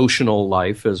emotional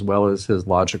life as well as his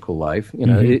logical life.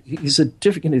 He's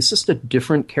just a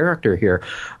different character here.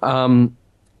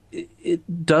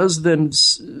 It does then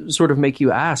sort of make you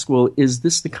ask, well, is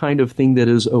this the kind of thing that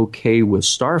is okay with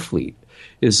Starfleet?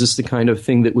 Is this the kind of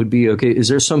thing that would be okay? Is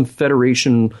there some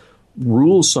Federation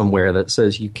rule somewhere that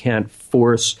says you can't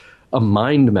force a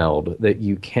mind meld, that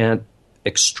you can't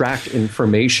extract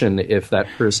information if that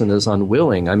person is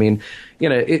unwilling? I mean,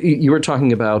 you were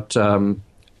talking about the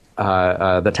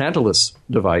Tantalus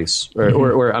device,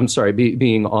 or I'm sorry,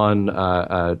 being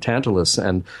on Tantalus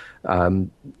and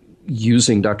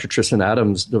using Dr. Tristan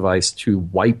Adams' device to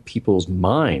wipe people's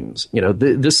minds.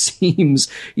 This seems,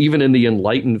 even in the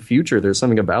enlightened future, there's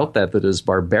something about that is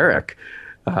barbaric,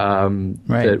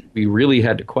 that we really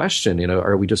had to question.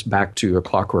 Are we just back to a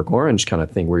Clockwork Orange kind of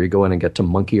thing where you go in and get to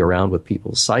monkey around with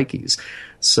people's psyches?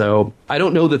 So I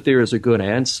don't know that there is a good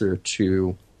answer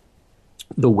to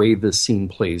the way this scene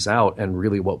plays out, and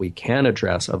really what we can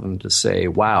address other than to say,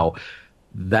 wow,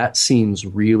 that seems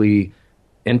really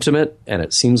intimate, and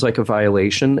it seems like a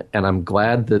violation, and I'm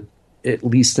glad that at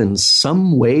least in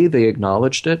some way they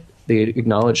acknowledged it. They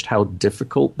acknowledged how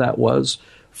difficult that was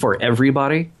for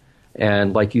everybody,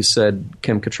 and like you said,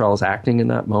 Kim Cattrall's acting in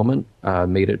that moment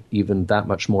made it even that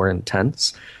much more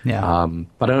intense. Yeah.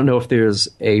 But I don't know if there's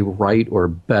a right or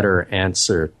better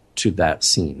answer to that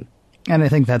scene. And I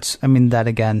think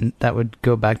that would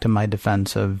go back to my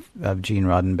defense of Gene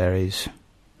Roddenberry's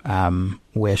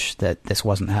wish that this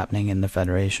wasn't happening in the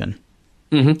Federation.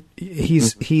 Mm-hmm.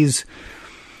 He's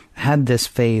had this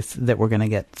faith that we're going to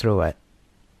get through it.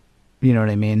 You know what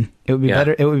I mean? It would be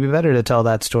better. It would be better to tell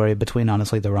that story between,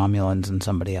 honestly, the Romulans and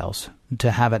somebody else,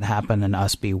 to have it happen and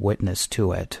us be witness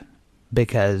to it,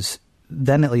 because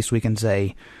then at least we can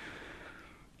say,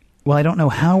 well, I don't know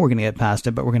how we're going to get past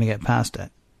it, but we're going to get past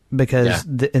it. because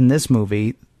in this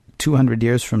movie, 200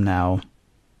 years from now,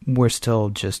 we're still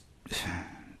just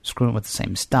screwing with the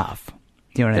same stuff.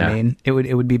 You know what I mean? It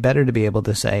would be better to be able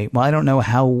to say, well, I don't know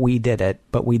how we did it,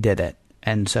 but we did it.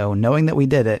 And so knowing that we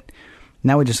did it,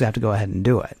 now we just have to go ahead and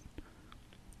do it.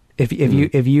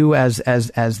 If you as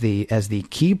the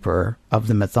keeper of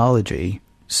the mythology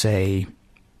say,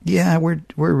 yeah, we're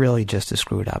really just as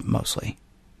screwed up mostly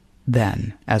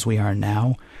then as we are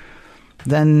now,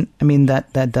 then I mean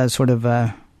that does sort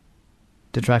of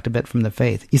detract a bit from the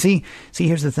faith. You see,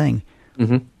 here's the thing.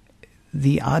 Mm-hmm.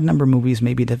 The odd number movies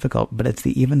may be difficult, but it's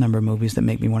the even number movies that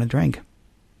make me want to drink.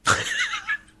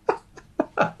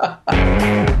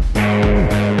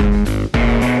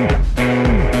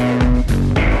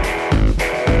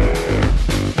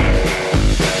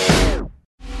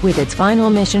 With its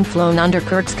final mission flown under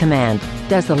Kirk's command,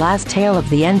 does the last tale of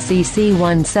the NCC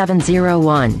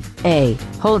 1701A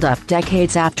hold up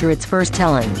decades after its first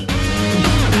telling?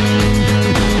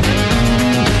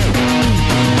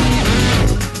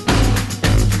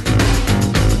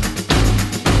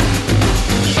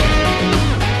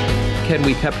 Ken,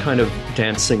 we kept kind of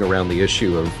dancing around the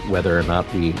issue of whether or not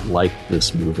we like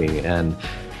this movie, and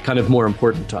kind of more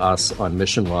important to us on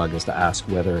Mission Log is to ask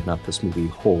whether or not this movie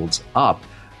holds up.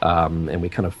 And we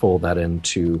kind of fold that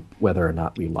into whether or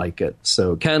not we like it.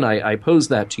 So, Ken, I pose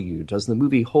that to you. Does the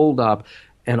movie hold up?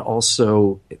 And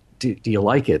also, do you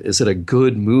like it? Is it a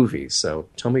good movie? So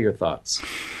tell me your thoughts.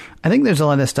 I think there's a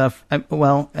lot of stuff.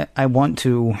 I want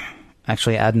to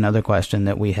actually add another question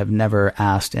that we have never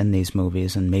asked in these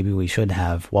movies, and maybe we should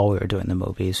have while we were doing the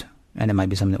movies. And it might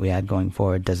be something that we add going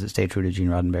forward. Does it stay true to Gene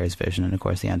Roddenberry's vision? And, of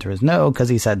course, the answer is no, because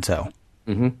he said so.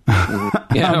 Mm-hmm.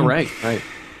 Mm-hmm. Yeah, right.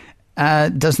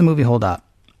 Does the movie hold up?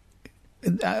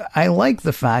 I like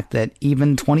the fact that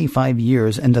even 25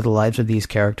 years into the lives of these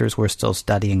characters, we're still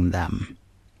studying them.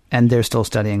 And they're still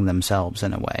studying themselves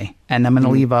in a way. And I'm going to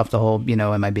leave off the whole,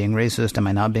 am I being racist? Am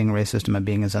I not being racist? Am I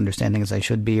being as understanding as I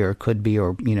should be or could be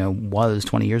or, was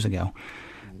 20 years ago?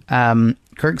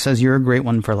 Kirk says, you're a great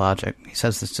one for logic. He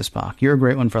says this to Spock. You're a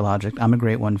great one for logic. I'm a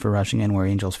great one for rushing in where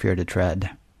angels fear to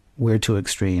tread. We're two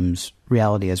extremes.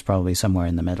 Reality is probably somewhere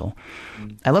in the middle.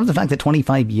 I love the fact that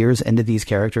 25 years into these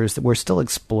characters, that we're still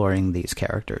exploring these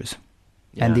characters.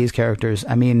 Yeah. And these characters,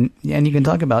 and you can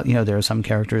talk about, there are some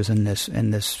characters in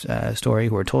this story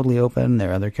who are totally open. There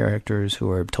are other characters who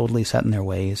are totally set in their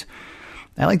ways.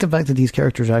 I like the fact that these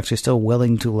characters are actually still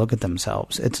willing to look at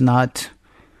themselves. It's not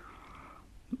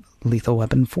Lethal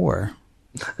Weapon 4.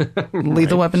 Right.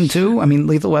 Lethal Weapon 2,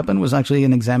 Lethal Weapon was actually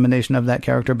an examination of that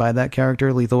character by that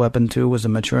character. Lethal Weapon 2 was a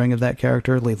maturing of that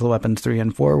character. Lethal Weapons 3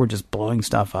 and 4 were just blowing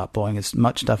as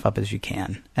much stuff up as you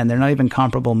can. And they're not even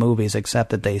comparable movies,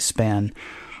 except that they span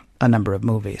a number of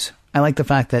movies. I like the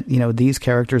fact that, these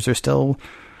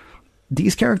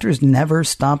characters never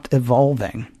stopped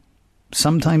evolving.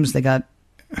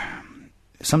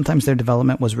 Sometimes their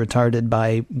development was retarded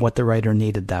by what the writer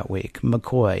needed that week.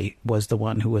 McCoy was the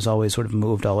one who was always sort of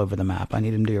moved all over the map. I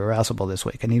need him to be irascible this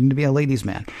week. I need him to be a ladies'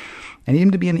 man. I need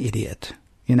him to be an idiot.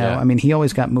 Yeah. He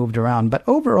always got moved around. But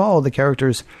overall, the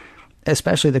characters,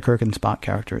 especially the Kirk and Spock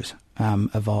characters,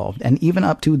 evolved. And even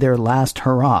up to their last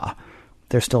hurrah,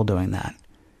 they're still doing that.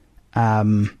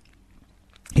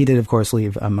 He did, of course,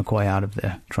 leave McCoy out of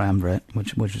the triumvirate,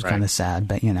 which was kind of sad.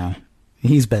 But,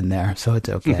 he's been there, so it's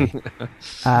okay.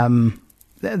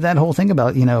 That whole thing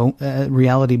about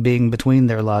reality being between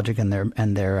their logic and their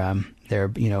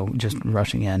just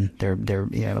rushing in, their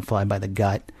fly by the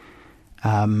gut.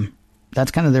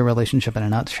 That's kind of their relationship in a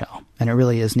nutshell, and it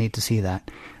really is neat to see that.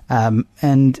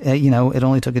 It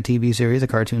only took a TV series, a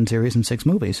cartoon series, and 6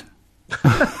 movies.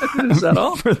 Is that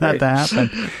all? For that to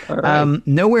happen. Right.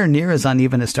 Nowhere near as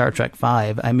uneven as Star Trek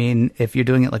V. If you're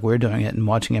doing it like we're doing it and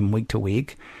watching him week to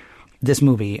week. This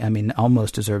movie,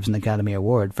 almost deserves an Academy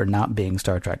Award for not being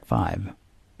Star Trek V.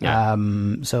 Yeah.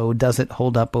 So does it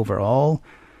hold up overall?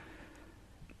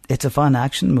 It's a fun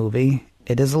action movie.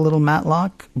 It is a little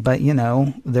Matlock, but,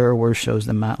 there are worse shows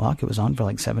than Matlock. It was on for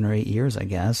like 7 or 8 years, I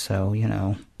guess. So,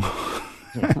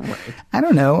 Right. I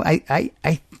don't know.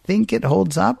 I think it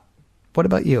holds up. What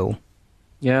about you?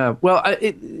 Yeah. Well,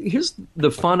 here's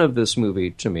the fun of this movie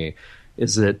to me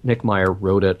is that Nick Meyer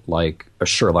wrote it like a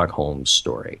Sherlock Holmes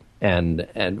story.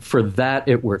 And for that,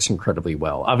 it works incredibly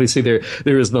well. Obviously, there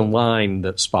is the line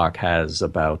that Spock has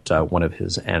about one of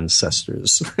his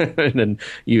ancestors. And then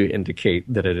you indicate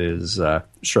that it is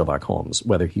Sherlock Holmes,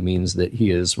 whether he means that he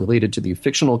is related to the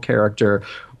fictional character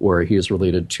or he is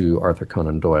related to Arthur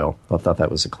Conan Doyle. I thought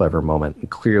that was a clever moment. And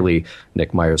clearly,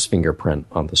 Nick Meyer's fingerprint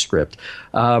on the script.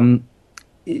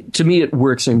 to me, it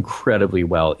works incredibly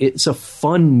well. It's a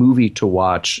fun movie to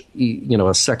watch,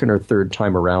 a second or third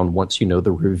time around once you know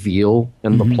the reveal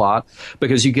in the plot,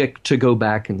 because you get to go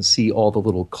back and see all the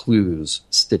little clues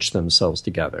stitch themselves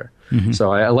together.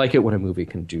 So I like it when a movie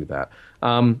can do that.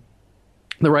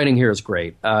 The writing here is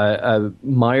great.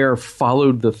 Meyer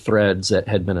followed the threads that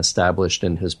had been established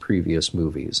in his previous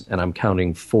movies, and I'm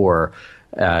counting 4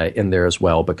 in there as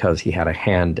well because he had a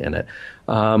hand in it.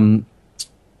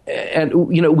 And,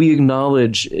 we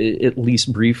acknowledge, at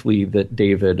least briefly, that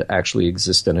David actually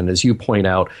existed. And as you point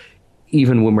out,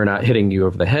 even when we're not hitting you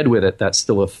over the head with it, that's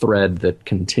still a thread that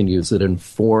continues, that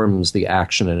informs the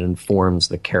action and informs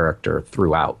the character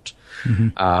throughout.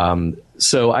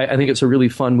 So I think it's a really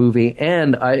fun movie.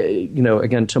 And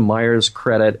again, to Meyer's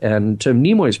credit and to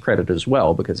Nimoy's credit as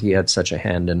well, because he had such a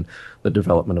hand in the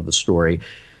development of the story,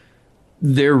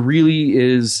 there really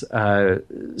is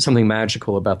something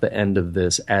magical about the end of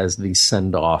this as the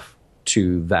send-off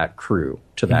to that crew,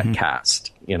 to that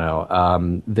cast.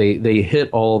 They hit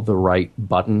all the right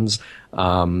buttons.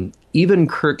 Even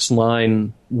Kirk's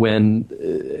line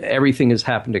when everything has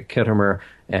happened at Khitomer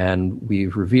and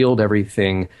we've revealed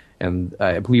everything, and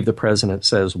I believe the president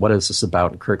says, "What is this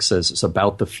about?" And Kirk says, "It's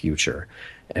about the future."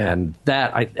 And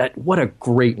that what a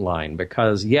great line,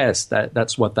 because yes,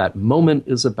 that's what that moment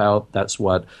is about. That's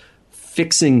what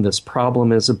fixing this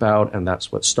problem is about, and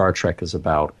that's what Star Trek is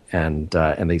about. And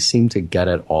they seem to get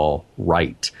it all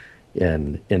right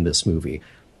in this movie.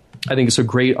 I think it's a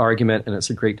great argument, and it's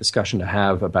a great discussion to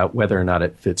have about whether or not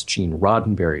it fits Gene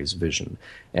Roddenberry's vision.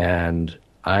 And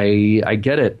I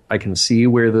get it. I can see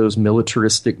where those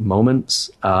militaristic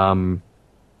moments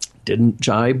didn't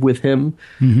jibe with him.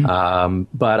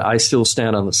 But I still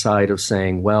stand on the side of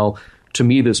saying, well, to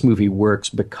me, this movie works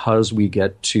because we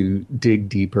get to dig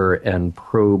deeper and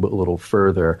probe a little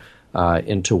further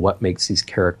into what makes these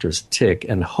characters tick,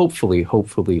 and hopefully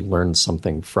learn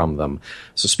something from them.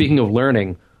 So speaking of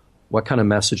learning, what kind of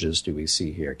messages do we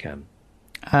see here, Ken?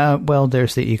 Well,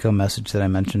 there's the eco message that I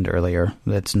mentioned earlier.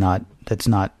 That's not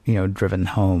driven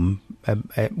home,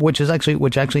 which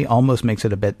actually almost makes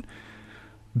it a bit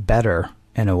better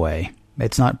in a way.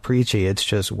 It's not preachy. It's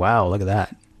just, wow, look at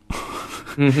that.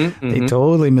 They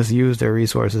totally misused their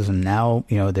resources, and now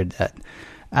they're dead.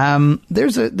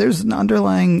 There's an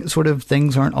underlying sort of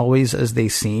things aren't always as they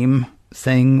seem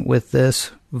thing with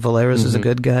this. Valeris is a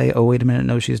good guy. Oh, wait a minute,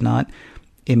 no, she's not.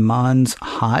 Iman's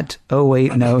hot. Oh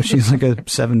wait, no, she's like a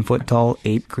 7 foot tall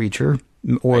ape creature,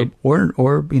 or a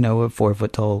 4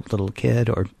 foot tall little kid,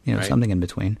 or something in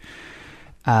between.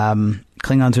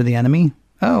 Klingons are the enemy.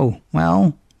 Oh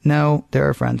well, no, they're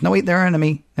our friends. No wait, they're our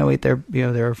enemy. No wait, they're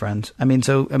our friends.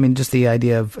 Just the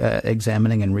idea of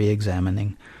examining and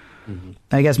re-examining.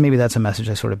 I guess maybe that's a message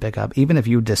I sort of pick up. Even if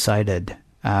you decided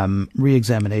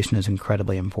re-examination is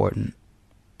incredibly important.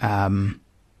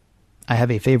 I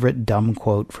have a favorite dumb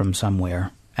quote from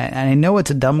somewhere. And I know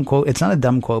it's a dumb quote. It's not a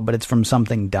dumb quote, but it's from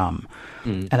something dumb.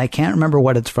 And I can't remember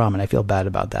what it's from, and I feel bad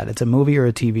about that. It's a movie or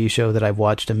a TV show that I've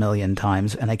watched a million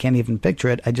times, and I can't even picture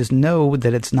it. I just know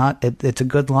that it's not. It's a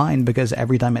good line, because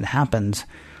every time it happens,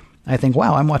 I think,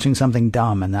 wow, I'm watching something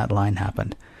dumb, and that line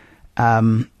happened.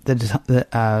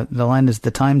 The line is,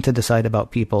 "The time to decide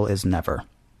about people is never."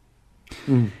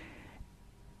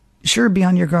 Sure, be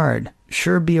on your guard.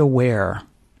 Sure, be aware.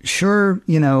 Sure,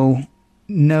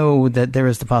 know that there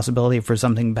is the possibility for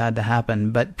something bad to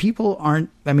happen, but people aren't.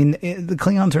 The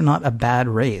Klingons are not a bad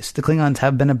race. The Klingons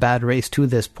have been a bad race to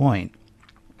this point,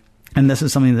 and this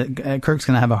is something that Kirk's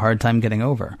going to have a hard time getting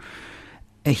over.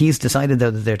 He's decided, though,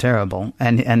 that they're terrible,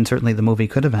 and certainly the movie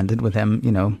could have ended with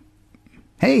him,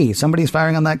 hey, somebody's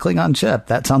firing on that Klingon ship.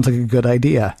 That sounds like a good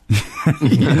idea.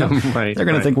 They're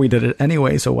going to think we did it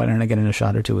anyway, so why don't I get in a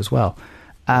shot or two as well?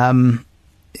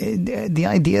 The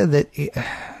idea that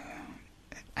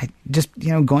I just,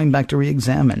 going back to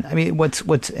re-examine.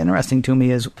 What's interesting to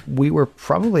me is we were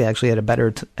probably actually at a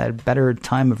better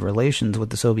time of relations with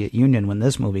the Soviet Union when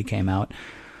this movie came out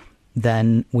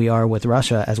than we are with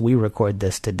Russia as we record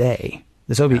this today.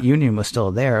 The Soviet Union was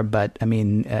still there, but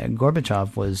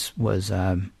Gorbachev was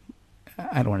I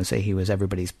don't want to say he was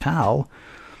everybody's pal,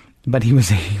 but he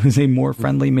was a more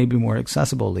friendly, maybe more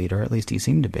accessible leader. At least he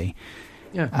seemed to be.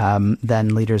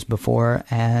 Than leaders before,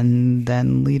 and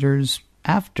then leaders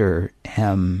after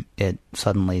him, it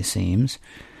suddenly seems.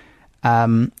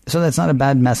 So that's not a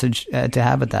bad message to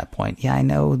have at that point. Yeah, I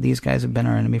know these guys have been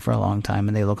our enemy for a long time,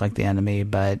 and they look like the enemy,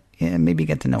 but maybe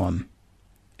get to know them.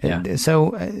 Yeah.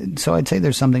 So I'd say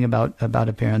there's something about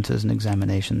appearances and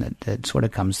examination that sort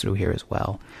of comes through here as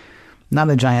well. Not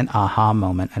a giant aha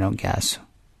moment, I don't guess.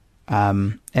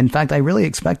 In fact, I really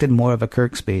expected more of a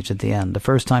Kirk speech at the end. The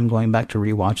first time going back to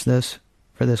rewatch this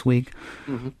for this week,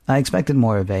 I expected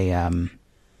more of a, oh,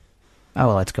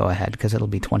 well, let's go ahead, because it'll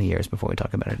be 20 years before we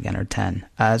talk about it again, or 10.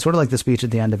 Sort of like the speech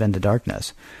at the end of Into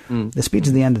Darkness. The speech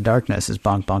at the end of Darkness is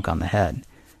bonk, bonk on the head.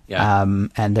 Yeah.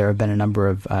 And there have been a number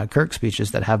of Kirk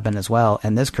speeches that have been as well,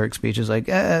 and this Kirk speech is like,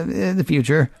 the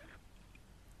future.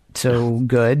 So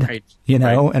good, right. You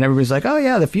know, right. And everybody's like, oh,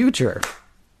 yeah, the future.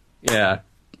 Yeah.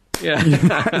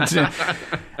 Yeah.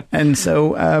 And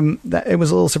so it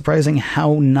was a little surprising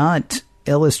how not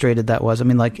illustrated that was. I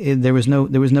mean, like there was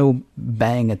no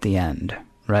bang at the end,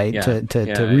 right? Yeah.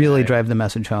 To really drive the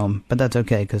message home. But that's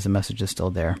okay because the message is still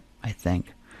there, I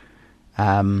think.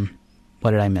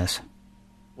 What did I miss?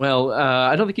 Well,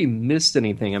 I don't think you missed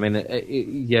anything. I mean,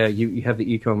 you have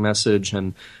the eco message,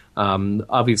 and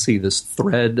obviously this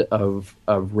thread of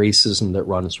racism that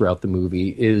runs throughout the movie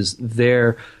is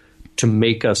there to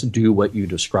make us do what you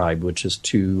described, which is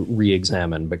to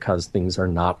re-examine, because things are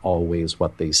not always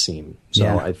what they seem. So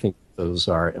yeah. I think those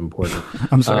are important.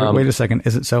 I'm sorry, wait a second.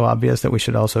 Is it so obvious that we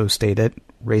should also state it?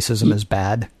 Racism is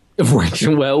bad?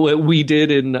 Well, we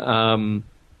did in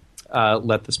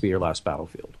Let This Be Your Last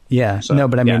Battlefield. Yeah, so, no,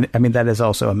 but I mean that is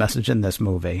also a message in this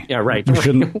movie. Yeah, right.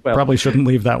 We probably shouldn't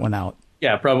leave that one out.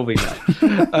 Yeah, probably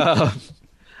not.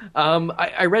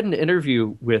 I read an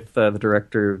interview with the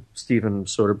director, Steven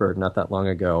Soderbergh, not that long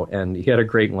ago, and he had a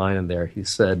great line in there. He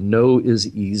said, "No is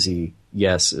easy,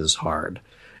 yes is hard."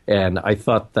 And I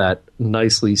thought that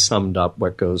nicely summed up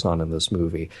what goes on in this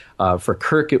movie. For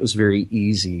Kirk, it was very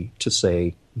easy to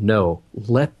say, no,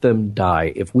 let them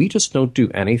die. If we just don't do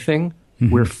anything,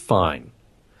 we're fine.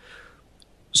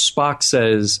 Spock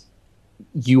says,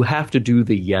 you have to do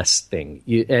the yes thing.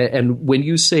 And when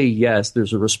you say yes,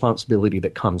 there's a responsibility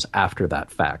that comes after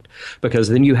that fact, because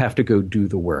then you have to go do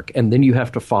the work, and then you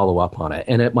have to follow up on it.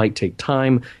 And it might take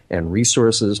time and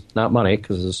resources, not money,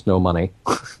 because there's no money.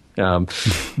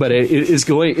 But it is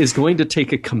going to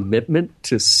take a commitment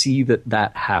to see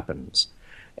that happens.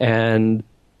 And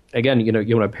again, you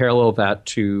want to parallel that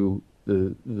to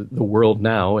the world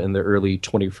now in the early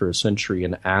 21st century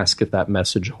and ask if that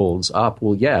message holds up.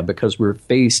 Well, yeah, because we're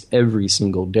faced every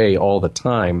single day, all the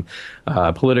time,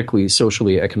 politically,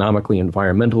 socially, economically,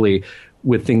 environmentally,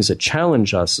 with things that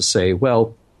challenge us to say,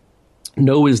 well,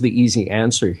 no is the easy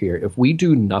answer here. If we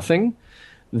do nothing,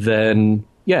 then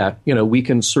yeah, we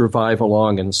can survive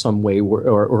along in some way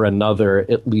or another,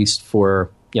 at least for,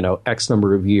 X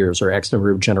number of years or X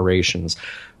number of generations.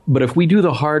 But if we do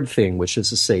the hard thing, which is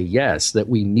to say, yes, that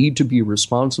we need to be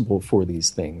responsible for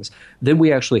these things, then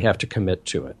we actually have to commit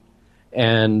to it.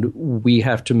 And we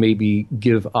have to maybe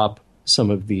give up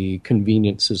some of the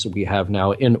conveniences that we have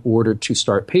now in order to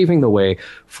start paving the way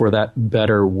for that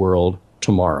better world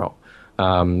tomorrow.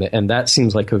 And that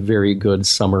seems like a very good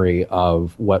summary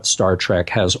of what Star Trek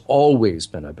has always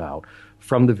been about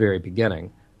from the very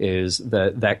beginning, is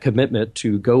that commitment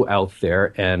to go out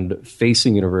there and face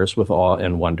the universe with awe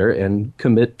and wonder, and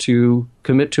commit to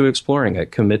exploring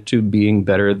it, commit to being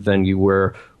better than you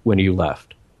were when you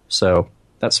left. So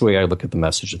that's the way I look at the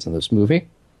messages in this movie.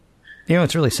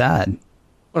 It's really sad.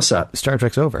 What's that? Star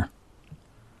Trek's over.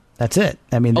 That's it.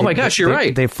 I mean, oh my gosh, you're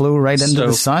right. They flew right into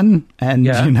the sun, and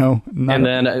and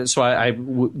then so I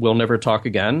will never talk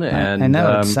again. And I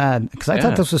know it's sad, because I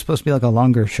thought this was supposed to be like a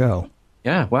longer show.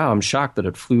 Yeah, wow, I'm shocked that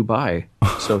it flew by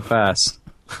so fast.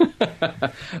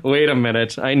 Wait a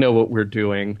minute, I know what we're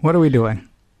doing. What are we doing?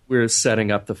 We're setting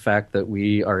up the fact that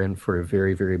we are in for a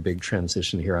very, very big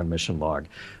transition here on Mission Log.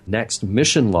 Next,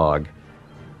 Mission Log,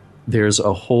 there's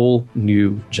a whole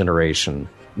new generation.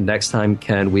 Next time,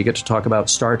 Ken, we get to talk about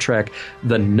Star Trek,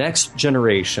 The Next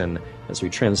Generation, as we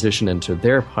transition into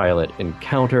their pilot,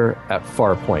 Encounter at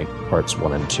Farpoint, Parts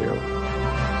 1 and 2.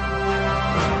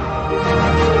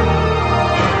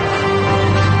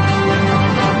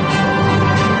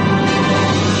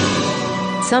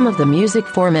 Some of the music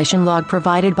for Mission Log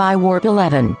provided by Warp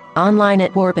 11, online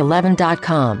at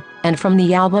warp11.com, and from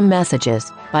the album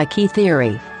Messages by Key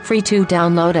Theory, free to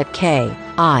download at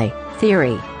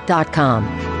kitheory.com.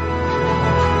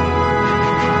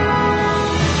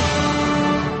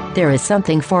 There is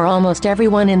something for almost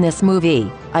everyone in this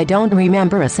movie. I don't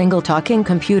remember a single talking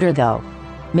computer though.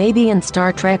 Maybe in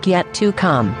Star Trek yet to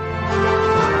come.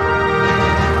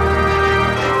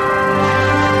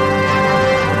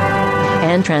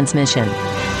 And transmission.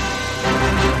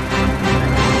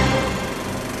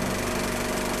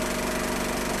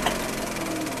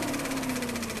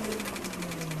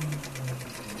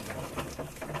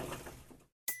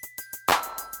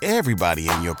 Everybody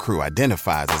in your crew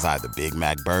identifies as either Big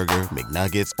Mac Burger,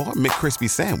 McNuggets, or McCrispy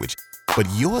Sandwich. But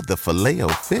you're the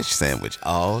Filet-O-Fish Sandwich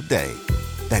all day.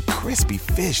 That crispy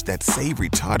fish, that savory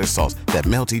tartar sauce, that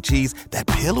melty cheese, that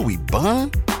pillowy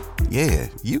bun. Yeah,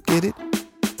 you get it.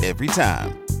 Every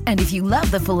time. And if you love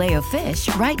the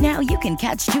Filet-O-Fish, right now you can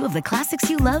catch two of the classics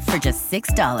you love for just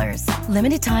 $6.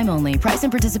 Limited time only. Price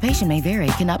and participation may vary.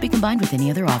 Cannot be combined with any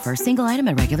other offer. Single item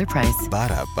at regular price.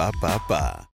 Ba-da-ba-ba-ba.